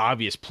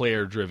obvious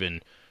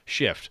player-driven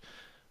shift.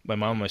 My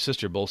mom and my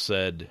sister both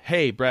said,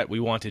 hey, Brett,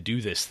 we want to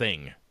do this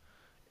thing.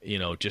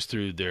 Just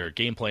through their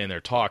gameplay and their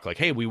talk, like,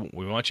 hey, we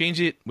want to change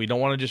it. We don't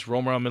want to just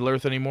roam around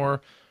Middle-earth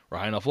anymore. We're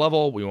high enough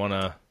level. We want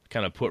to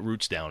kind of put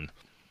roots down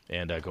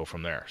and go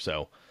from there.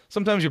 So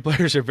sometimes your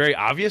players are very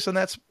obvious in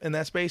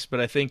that space,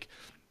 but I think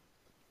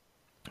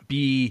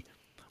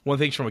one of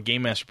the things from a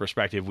game master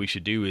perspective we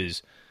should do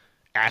is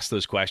ask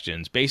those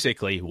questions.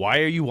 Basically, why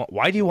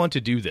do you want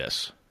to do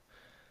this?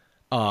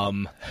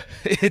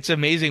 It's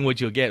amazing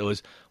what you'll get. It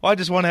was, I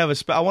just want to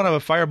have I want to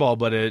have a fireball,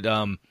 but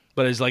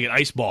it's like an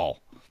ice ball.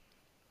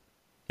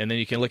 And then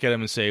you can look at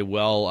them and say,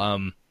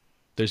 well,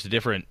 there's a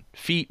different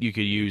feat you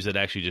could use that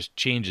actually just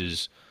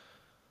changes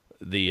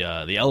the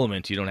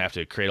element. You don't have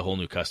to create a whole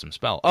new custom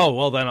spell. Oh,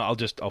 well, then I'll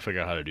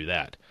figure out how to do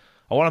that.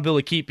 I want to build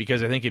a keep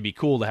because I think it'd be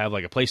cool to have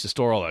like a place to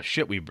store all the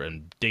shit we've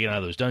been digging out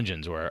of those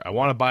dungeons. Or I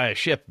want to buy a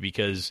ship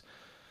because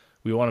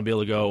we want to be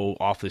able to go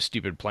off this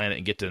stupid planet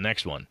and get to the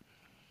next one.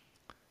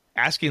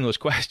 Asking those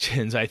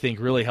questions, I think,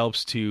 really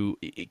helps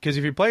because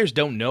if your players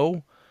don't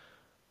know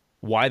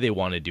why they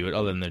want to do it,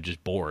 other than they're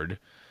just bored,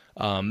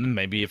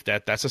 maybe if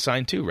that's a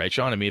sign too, right,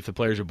 Sean? I mean, if the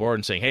players are bored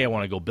and saying, hey, I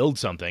want to go build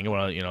something, I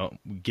want to,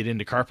 get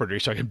into carpentry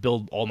so I can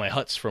build all my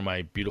huts for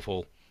my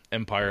beautiful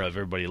empire of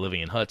everybody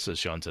living in huts, as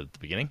Sean said at the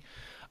beginning.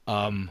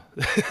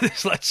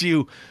 This lets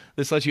you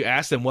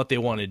ask them what they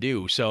want to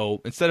do.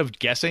 So instead of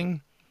guessing,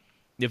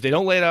 if they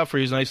don't lay it out for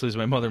you as nicely as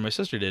my mother and my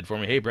sister did for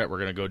me, hey, Brett, we're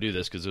going to go do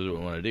this because this is what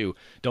we want to do.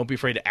 Don't be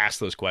afraid to ask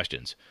those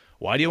questions.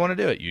 Why do you want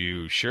to do it?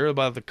 You sure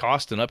about the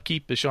cost and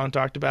upkeep that Sean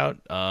talked about?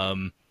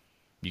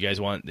 You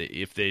guys want,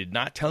 if they're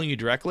not telling you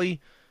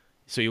directly,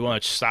 so you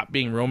want to stop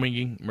being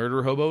roaming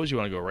murder hobos, you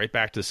want to go right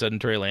back to the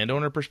sedentary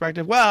landowner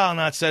perspective? Well,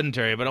 not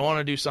sedentary, but I want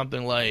to do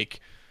something like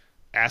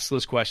ask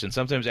those questions.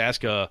 Sometimes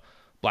ask a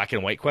black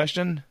and white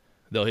question.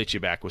 They'll hit you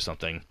back with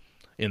something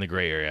in the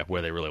gray area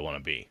where they really want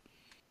to be.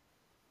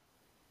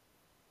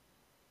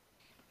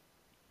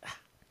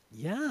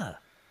 Yeah.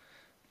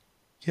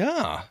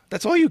 Yeah.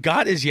 That's all you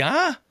got is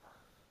yeah?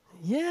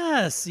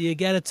 Yes, you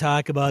got to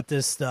talk about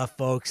this stuff,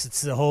 folks.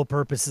 It's the whole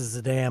purpose of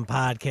the damn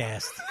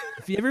podcast.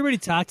 If everybody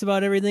talked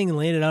about everything and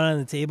laid it out on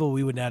the table,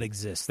 we would not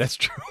exist. That's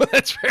true.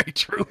 That's very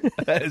true.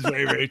 That is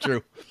very, very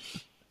true.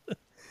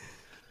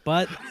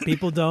 But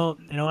people don't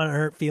want to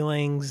hurt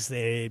feelings.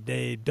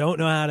 They don't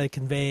know how to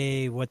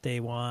convey what they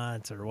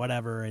want or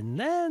whatever. And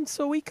then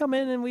so we come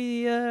in and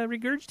we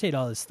regurgitate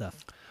all this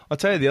stuff. I'll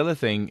tell you the other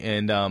thing,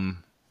 and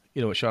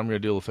you know what, Sean, I'm going to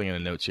do a little thing in the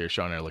notes here.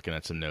 Sean and I are looking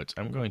at some notes.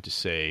 I'm going to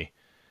say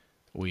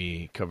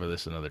we cover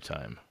this another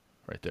time,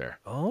 right there.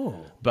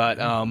 Oh, but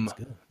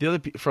the other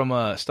from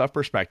a stuff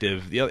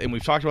perspective, and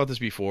we've talked about this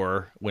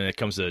before when it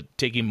comes to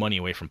taking money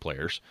away from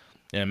players,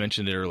 and I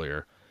mentioned it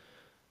earlier.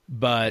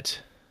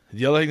 But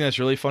the other thing that's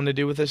really fun to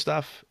do with this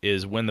stuff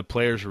is when the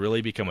players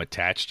really become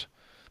attached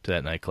to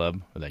that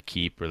nightclub or that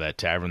keep or that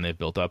tavern they've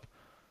built up.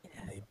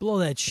 Yeah, you blow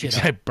that shit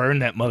up. I burn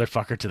that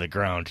motherfucker to the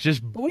ground.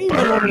 Just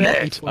burn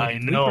it. I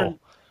know.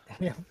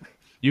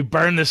 You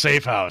burn the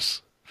safe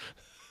house.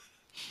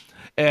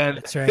 And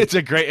That's right.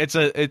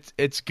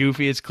 it's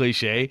goofy, it's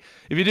cliche.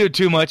 If you do it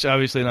too much,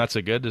 obviously not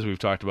so good, as we've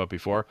talked about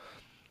before.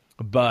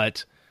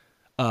 But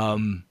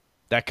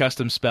that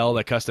custom spell,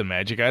 that custom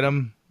magic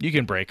item, you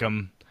can break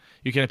them.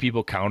 You can have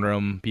people counter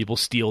them, people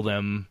steal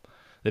them.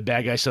 The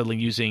bad guy suddenly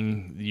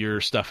using your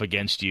stuff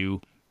against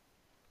you.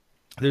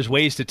 There's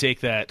ways to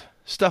take that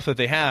stuff that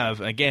they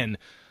have, again,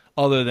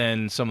 other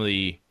than some of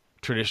the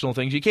traditional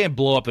things. You can't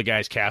blow up the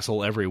guy's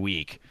castle every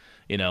week,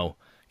 because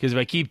if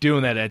I keep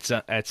doing that,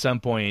 at some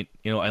point,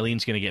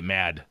 Eileen's going to get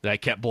mad that I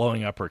kept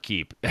blowing up her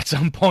keep. At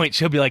some point,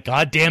 she'll be like,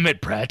 God damn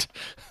it, Brett.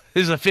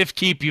 This is the 5th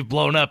keep you've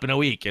blown up in a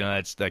week.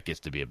 That gets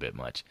to be a bit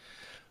much.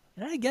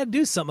 I got to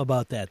do something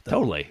about that, though.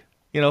 Totally.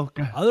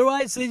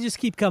 Otherwise, they just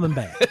keep coming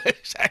back.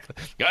 Exactly.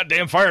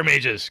 Goddamn fire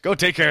mages. Go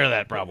take care of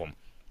that problem.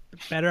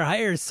 Better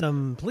hire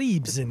some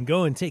plebes and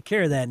go and take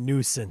care of that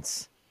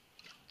nuisance.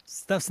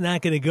 Stuff's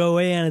not going to go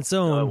away on its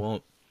own. No, it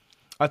won't.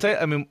 I'll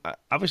tell you,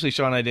 obviously,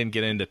 Sean and I didn't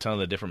get into a ton of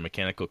the different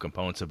mechanical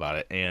components about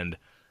it, and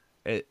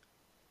it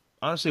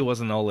honestly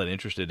wasn't all that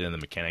interested in the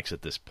mechanics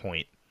at this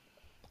point.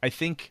 I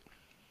think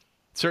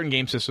certain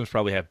game systems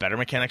probably have better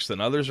mechanics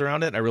than others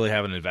around it. I really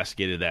haven't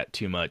investigated that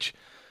too much.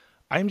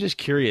 I'm just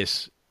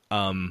curious,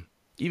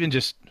 even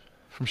just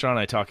from Sean and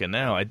I talking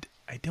now, I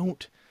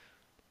don't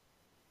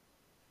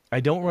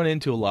run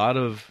into a lot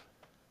of,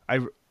 I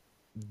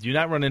do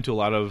not run into a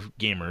lot of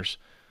gamers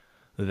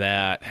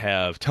that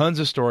have tons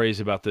of stories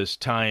about this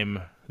time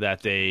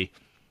that they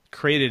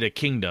created a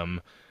kingdom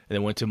and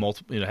then went to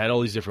multiple, had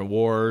all these different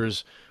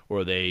wars,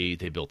 or they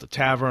built a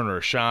tavern or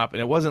a shop,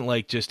 and it wasn't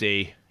like just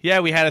we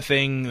had a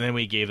thing, and then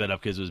we gave that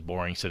up because it was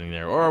boring sitting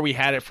there, or we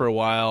had it for a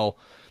while,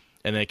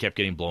 and then it kept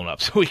getting blown up,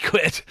 so we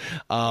quit.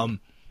 And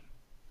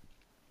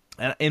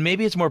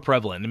maybe it's more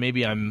prevalent, and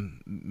maybe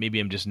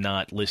I'm just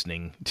not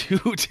listening to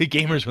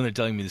gamers when they're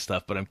telling me this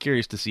stuff, but I'm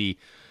curious to see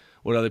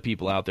what other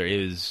people out there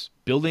is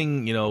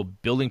building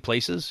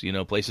places,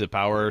 places of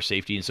power,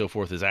 safety, and so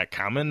forth. Is that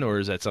common, or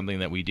is that something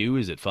that we do?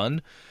 Is it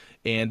fun?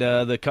 And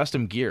the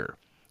custom gear.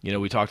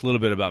 We talked a little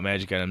bit about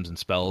magic items and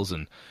spells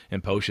and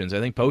potions. I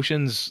think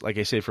potions, like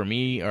I say, for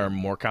me, are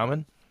more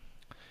common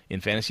in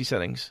fantasy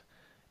settings.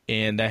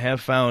 And I have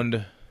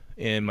found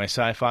in my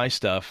sci-fi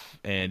stuff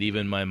and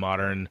even my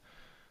modern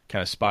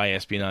kind of spy,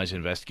 espionage,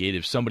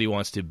 investigative, somebody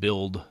wants to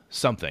build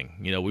something.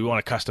 We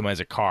want to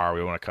customize a car.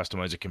 We want to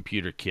customize a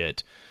computer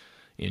kit.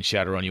 In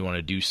Shadowrun, you want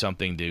to do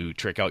something to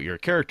trick out your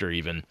character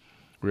even.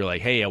 We're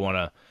like, hey, I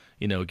want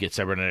to, get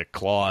cybernetic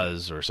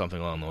claws or something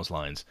along those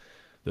lines.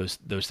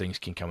 Those things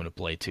can come into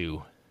play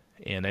too.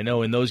 And I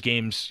know in those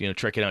games,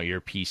 tricking out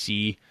your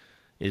PC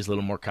is a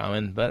little more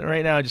common. But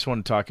right now I just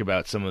want to talk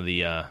about some of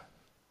the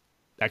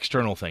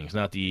external things,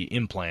 not the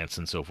implants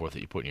and so forth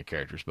that you put in your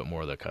characters, but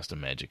more of the custom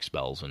magic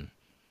spells and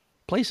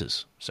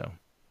places. So,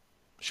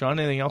 Sean,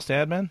 anything else to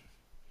add, man?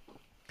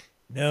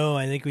 No,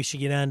 I think we should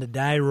get on to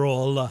die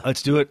roll.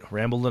 Let's do it.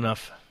 Rambled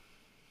enough.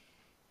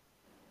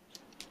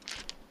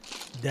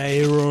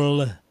 Die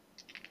roll.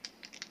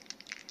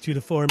 2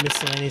 to 4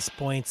 miscellaneous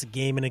points, a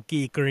game and a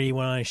geekery you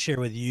want to share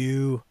with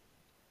you.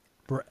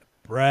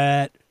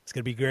 Brett, it's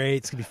going to be great.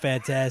 It's going to be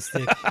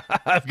fantastic.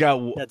 I've got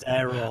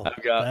die roll.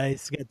 I've got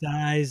dice. We got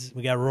dice.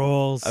 We got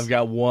rolls. I've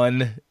got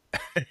one.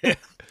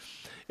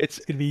 It's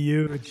going to be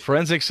huge.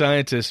 Forensic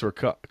scientists were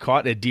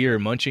caught a deer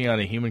munching on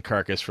a human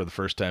carcass for the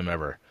first time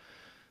ever.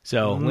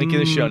 So, link in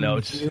the show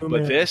notes.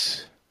 But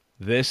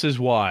this is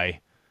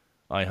why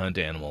I hunt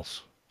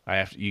animals.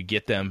 You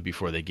get them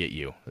before they get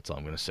you. That's all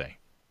I'm going to say.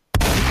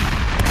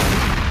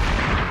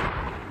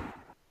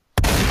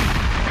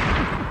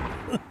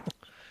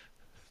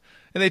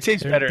 And they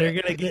taste better. They're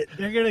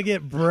gonna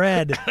get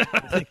bread.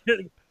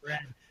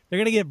 They're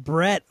gonna get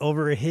Brett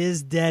over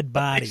his dead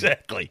body.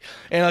 Exactly.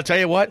 And I'll tell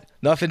you what,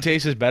 nothing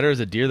tastes as better as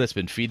a deer that's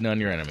been feeding on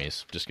your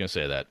enemies. Just gonna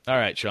say that. All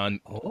right, Sean.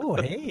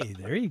 Oh, hey,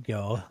 there you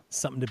go.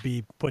 Something to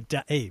be put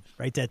down. Hey,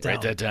 write that down.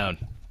 Write that down.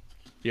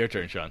 Your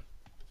turn, Sean.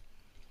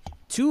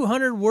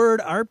 200-word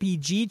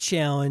RPG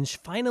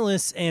challenge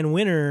finalists and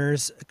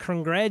winners.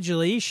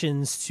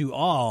 Congratulations to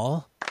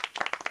all.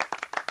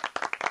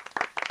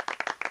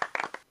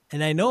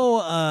 And I know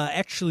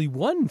actually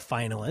one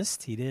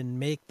finalist. He didn't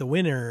make the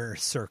winner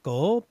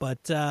circle,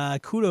 but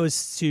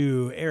kudos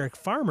to Eric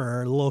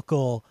Farmer,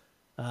 local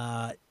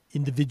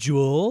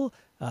individual,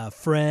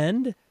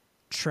 friend.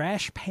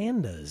 Trash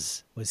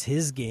Pandas was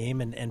his game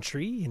and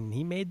entry, and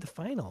he made the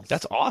finals.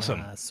 That's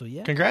awesome. So,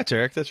 yeah. Congrats,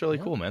 Eric. That's really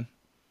cool, man.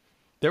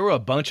 There were a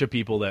bunch of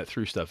people that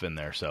threw stuff in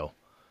there, so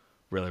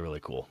really,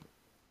 really cool.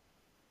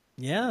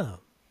 Yeah.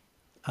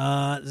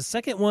 The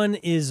second one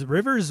is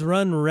Rivers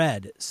Run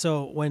Red.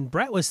 So when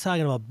Brett was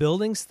talking about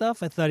building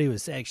stuff, I thought he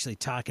was actually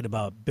talking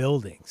about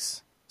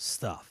buildings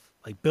stuff,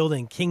 like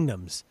building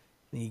kingdoms.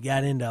 And he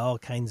got into all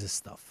kinds of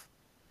stuff.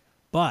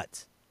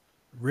 But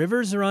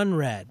Rivers Run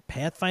Red,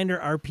 Pathfinder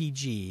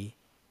RPG,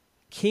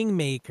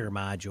 Kingmaker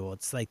module.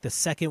 It's like the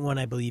second one,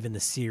 I believe, in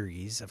the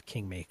series of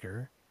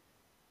Kingmaker.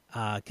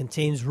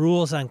 Contains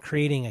rules on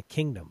creating a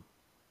kingdom.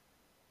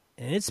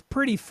 And it's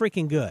pretty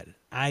freaking good.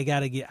 I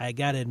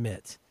gotta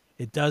admit.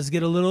 It does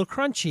get a little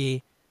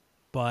crunchy,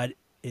 but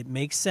it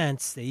makes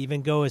sense. They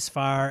even go as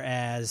far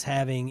as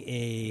having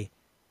a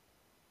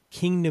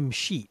kingdom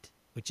sheet,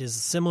 which is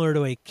similar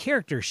to a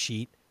character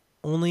sheet,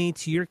 only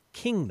to your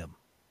kingdom.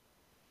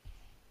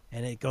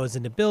 And it goes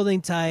into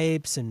building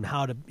types and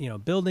how to,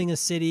 building a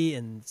city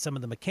and some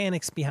of the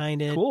mechanics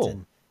behind it. Cool.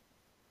 And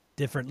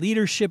different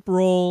leadership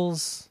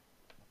roles.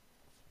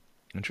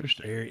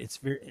 Interesting.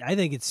 I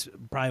think it's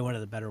probably one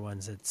of the better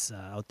ones that's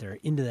out there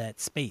into that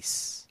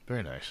space.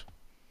 Very nice.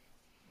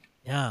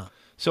 Yeah.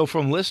 So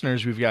from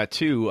listeners, we've got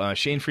two.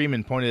 Shane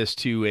Freeman pointed us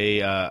to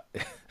a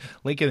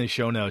link in the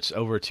show notes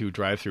over to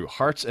drive-through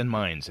Hearts and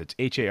Minds.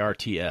 It's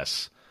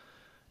HARTS.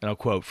 And I'll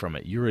quote from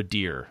it. You're a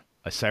deer,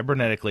 a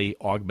cybernetically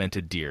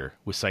augmented deer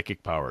with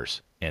psychic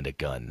powers and a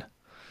gun.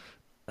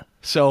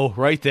 So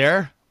right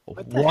there.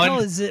 What the hell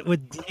is it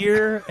with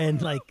deer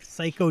and like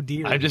psycho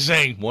deer? I'm just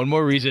saying, one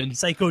more reason.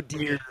 Psycho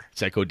deer.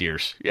 Psycho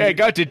deers. Yeah, I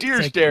got the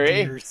deers there,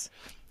 eh?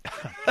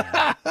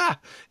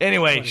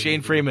 Anyway,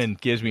 Shane Freeman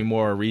gives me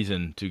more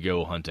reason to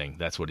go hunting.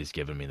 That's what he's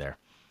giving me there.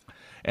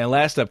 And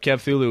last up, Kev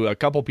Thulu. A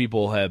couple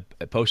people have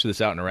posted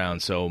this out and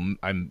around, so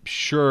I'm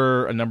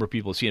sure a number of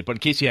people have seen it. But in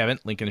case you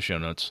haven't, link in the show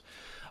notes.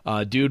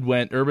 Dude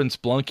went urban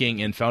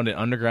splunking and found an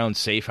underground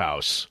safe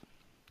house.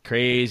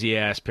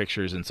 Crazy-ass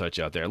pictures and such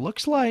out there.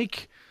 Looks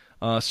like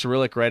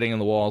Cyrillic writing on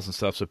the walls and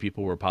stuff, so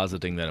people were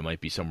positing that it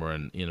might be somewhere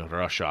in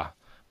Russia,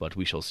 but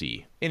we shall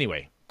see.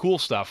 Anyway, cool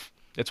stuff.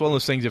 It's one of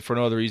those things, if for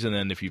no other reason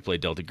than if you play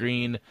Delta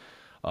Green,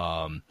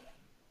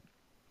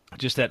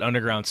 just that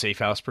underground safe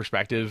house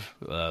perspective,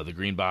 the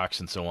green box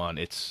and so on,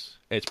 it's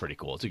pretty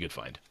cool. It's a good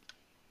find.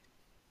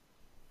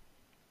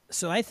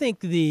 So I think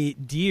the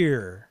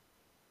deer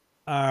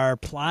are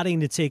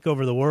plotting to take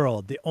over the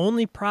world. The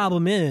only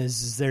problem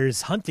is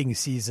there's hunting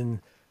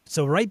season.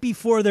 So right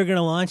before they're going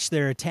to launch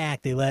their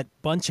attack, they let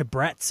a bunch of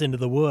Bretts into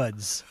the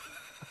woods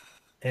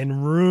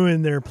and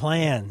ruin their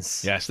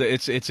plans. Yes,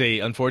 it's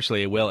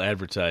unfortunately a well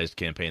advertised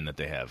campaign that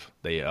they have.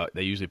 They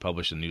usually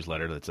publish a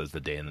newsletter that says the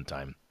day and the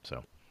time.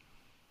 So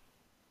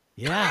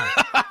yeah,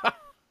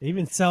 they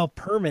even sell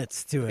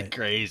permits to it.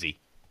 Crazy.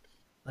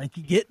 Like,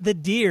 you get the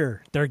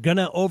deer, they're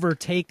gonna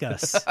overtake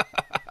us.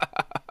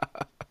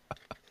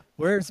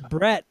 Where's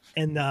Brett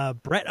and the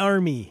Brett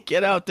Army?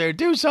 Get out there,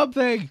 do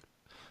something.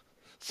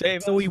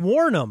 Save. So we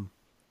warn them.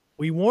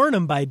 We warn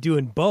them by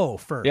doing Bo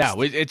first. Yeah,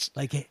 it's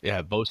like,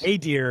 Bo. Hey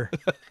deer,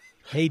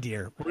 hey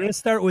deer. We're gonna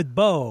start with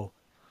Bo,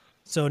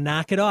 so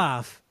knock it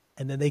off,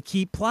 and then they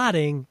keep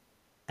plotting,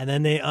 and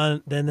then they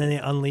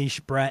unleash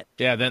Brett.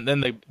 Yeah, then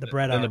the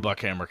Brett Army. The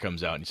buckhammer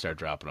comes out and you start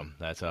dropping them.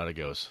 That's how it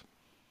goes.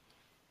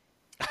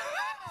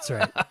 That's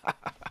right.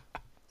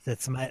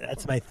 That's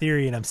my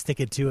theory, and I'm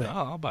sticking to it.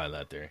 Oh, I'll buy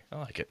that theory. I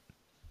like it.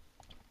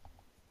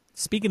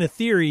 Speaking of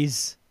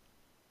theories.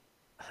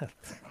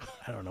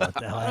 I don't know what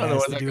the hell that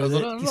has to do with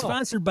it.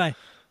 Sponsored by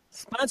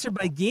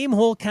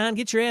Gamehole Con.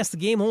 Get your ass to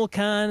Gamehole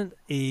Con,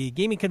 a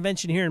gaming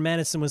convention here in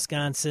Madison,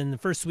 Wisconsin, the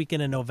first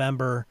weekend in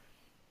November.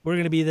 We're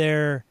going to be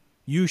there.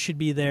 You should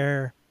be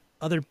there.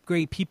 Other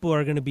great people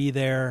are going to be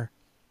there.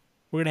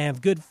 We're going to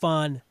have good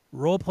fun,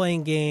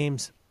 role-playing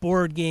games,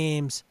 board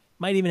games,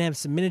 might even have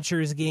some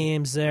miniatures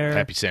games there.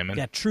 Happy Salmon.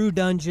 Got True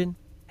Dungeon.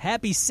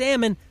 Happy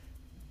Salmon.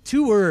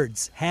 2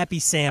 words, Happy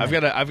Salmon.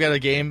 I've got a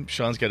game.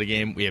 Sean's got a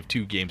game. We have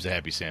 2 games of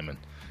Happy Salmon.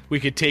 We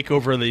could take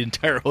over the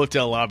entire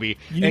hotel lobby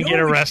and get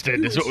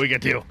arrested. Is what we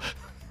could do.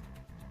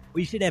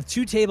 We should have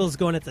 2 tables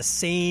going at the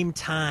same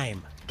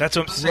time. That's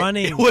what I'm saying.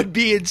 Running. It would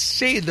be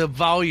insane, the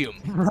volume.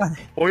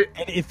 Right.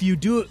 And if you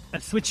do a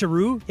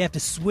switcheroo, you have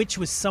to switch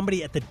with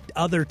somebody at the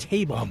other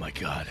table. Oh, my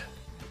God.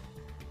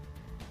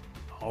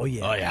 Oh,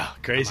 yeah. Oh, yeah.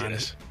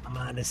 Craziness. I'm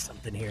on to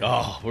something here.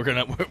 Oh, we're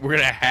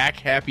gonna hack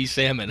Happy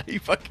Salmon. Are you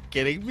fucking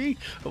kidding me?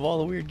 Of all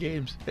the weird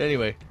games.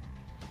 Anyways,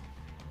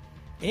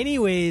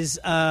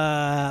 what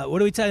are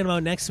we talking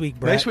about next week,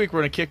 Brett? Next week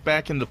we're gonna kick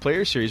back into the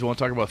player series. We want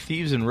to talk about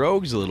Thieves and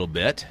Rogues a little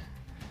bit,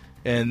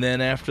 and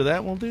then after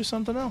that we'll do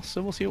something else.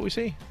 So we'll see what we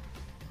see.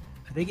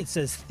 I think it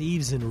says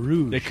Thieves and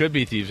Rouge. It could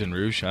be Thieves and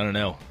Rouge. I don't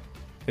know.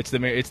 It's the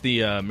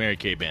Mary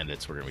Kay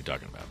Bandits we're gonna be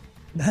talking about.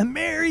 The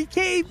Mary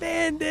Kay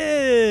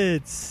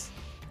Bandits.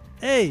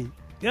 Hey,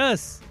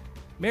 Gus.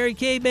 Mary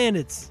Kay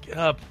Bandits. Get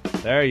up.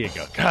 There you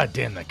go. God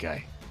damn that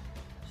guy.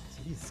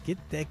 Jeez, get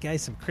that guy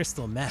some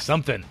crystal meth.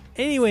 Something.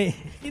 Anyways,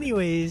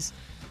 this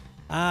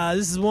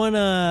is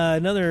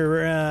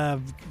another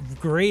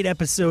great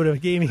episode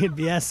of Gaming and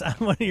BS.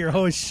 I'm one of your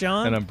hosts,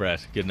 Sean. And I'm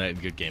Brett. Good night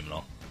and good game and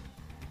all.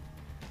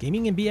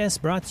 Gaming and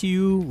BS brought to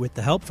you with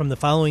the help from the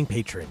following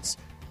patrons.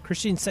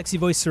 Christian Sexy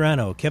Voice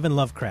Serrano, Kevin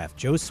Lovecraft,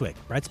 Joe Swick,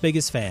 Brett's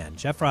Biggest Fan,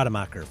 Jeff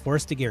Rademacher,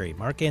 Forrest DeGarry,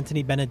 Mark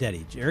Anthony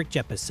Benedetti, Eric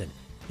Jeppesen,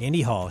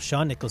 Andy Hall,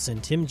 Sean Nicholson,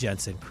 Tim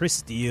Jensen, Chris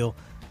Steele,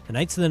 the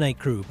Knights of the Night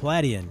Crew,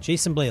 Palladian,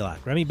 Jason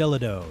Blaylock, Remy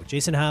Bilodeau,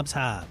 Jason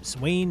Hobbs,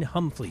 Wayne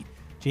Humfleet,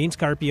 James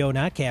Carpio,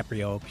 not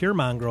Caprio, Pure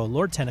Mongrel,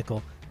 Lord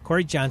Tentacle,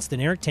 Corey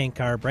Johnston, Eric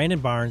Tankar, Brandon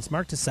Barnes,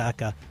 Mark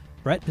Tasaka,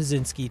 Brett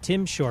Pazinski,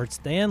 Tim Shorts,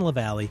 Diane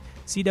LaValle,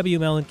 C.W.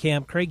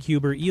 Mellencamp, Craig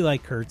Huber, Eli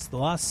Kurtz, The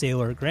Lost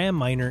Sailor, Graham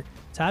Minert,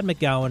 Todd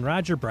McGowan,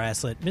 Roger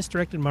Braslett,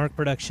 Misdirected Mark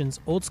Productions,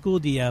 Old School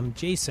DM,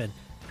 Jason,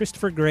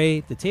 Christopher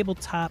Gray, the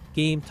Tabletop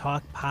Game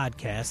Talk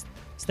Podcast,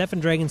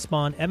 Stefan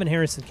Dragonspawn, Evan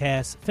Harrison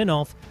Cass, Finn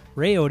Ulf,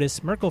 Ray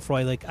Otis, Merkel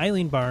Froelich,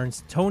 Eileen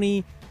Barnes,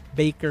 Tony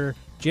Baker,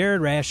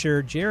 Jared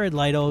Rasher, Jared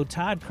Lido,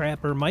 Todd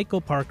Crapper, Michael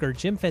Parker,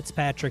 Jim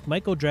Fitzpatrick,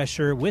 Michael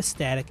Drescher, With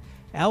Static,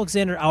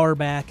 Alexander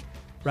Auerbach,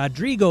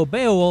 Rodrigo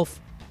Beowulf,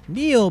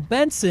 Neil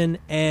Benson,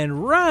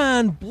 and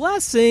Ron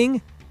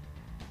Blessing.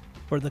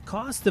 For the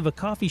cost of a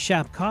coffee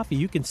shop coffee,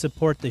 you can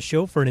support the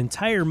show for an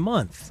entire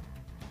month.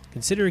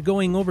 Consider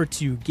going over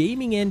to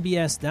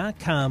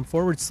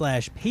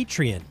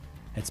gamingnbs.com/Patreon.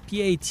 That's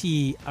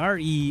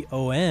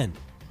Patreon.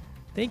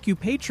 Thank you,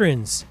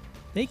 patrons.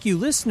 Thank you,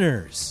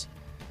 listeners.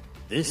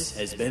 This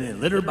has been a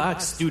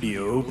Litterbox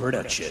Studio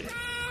production.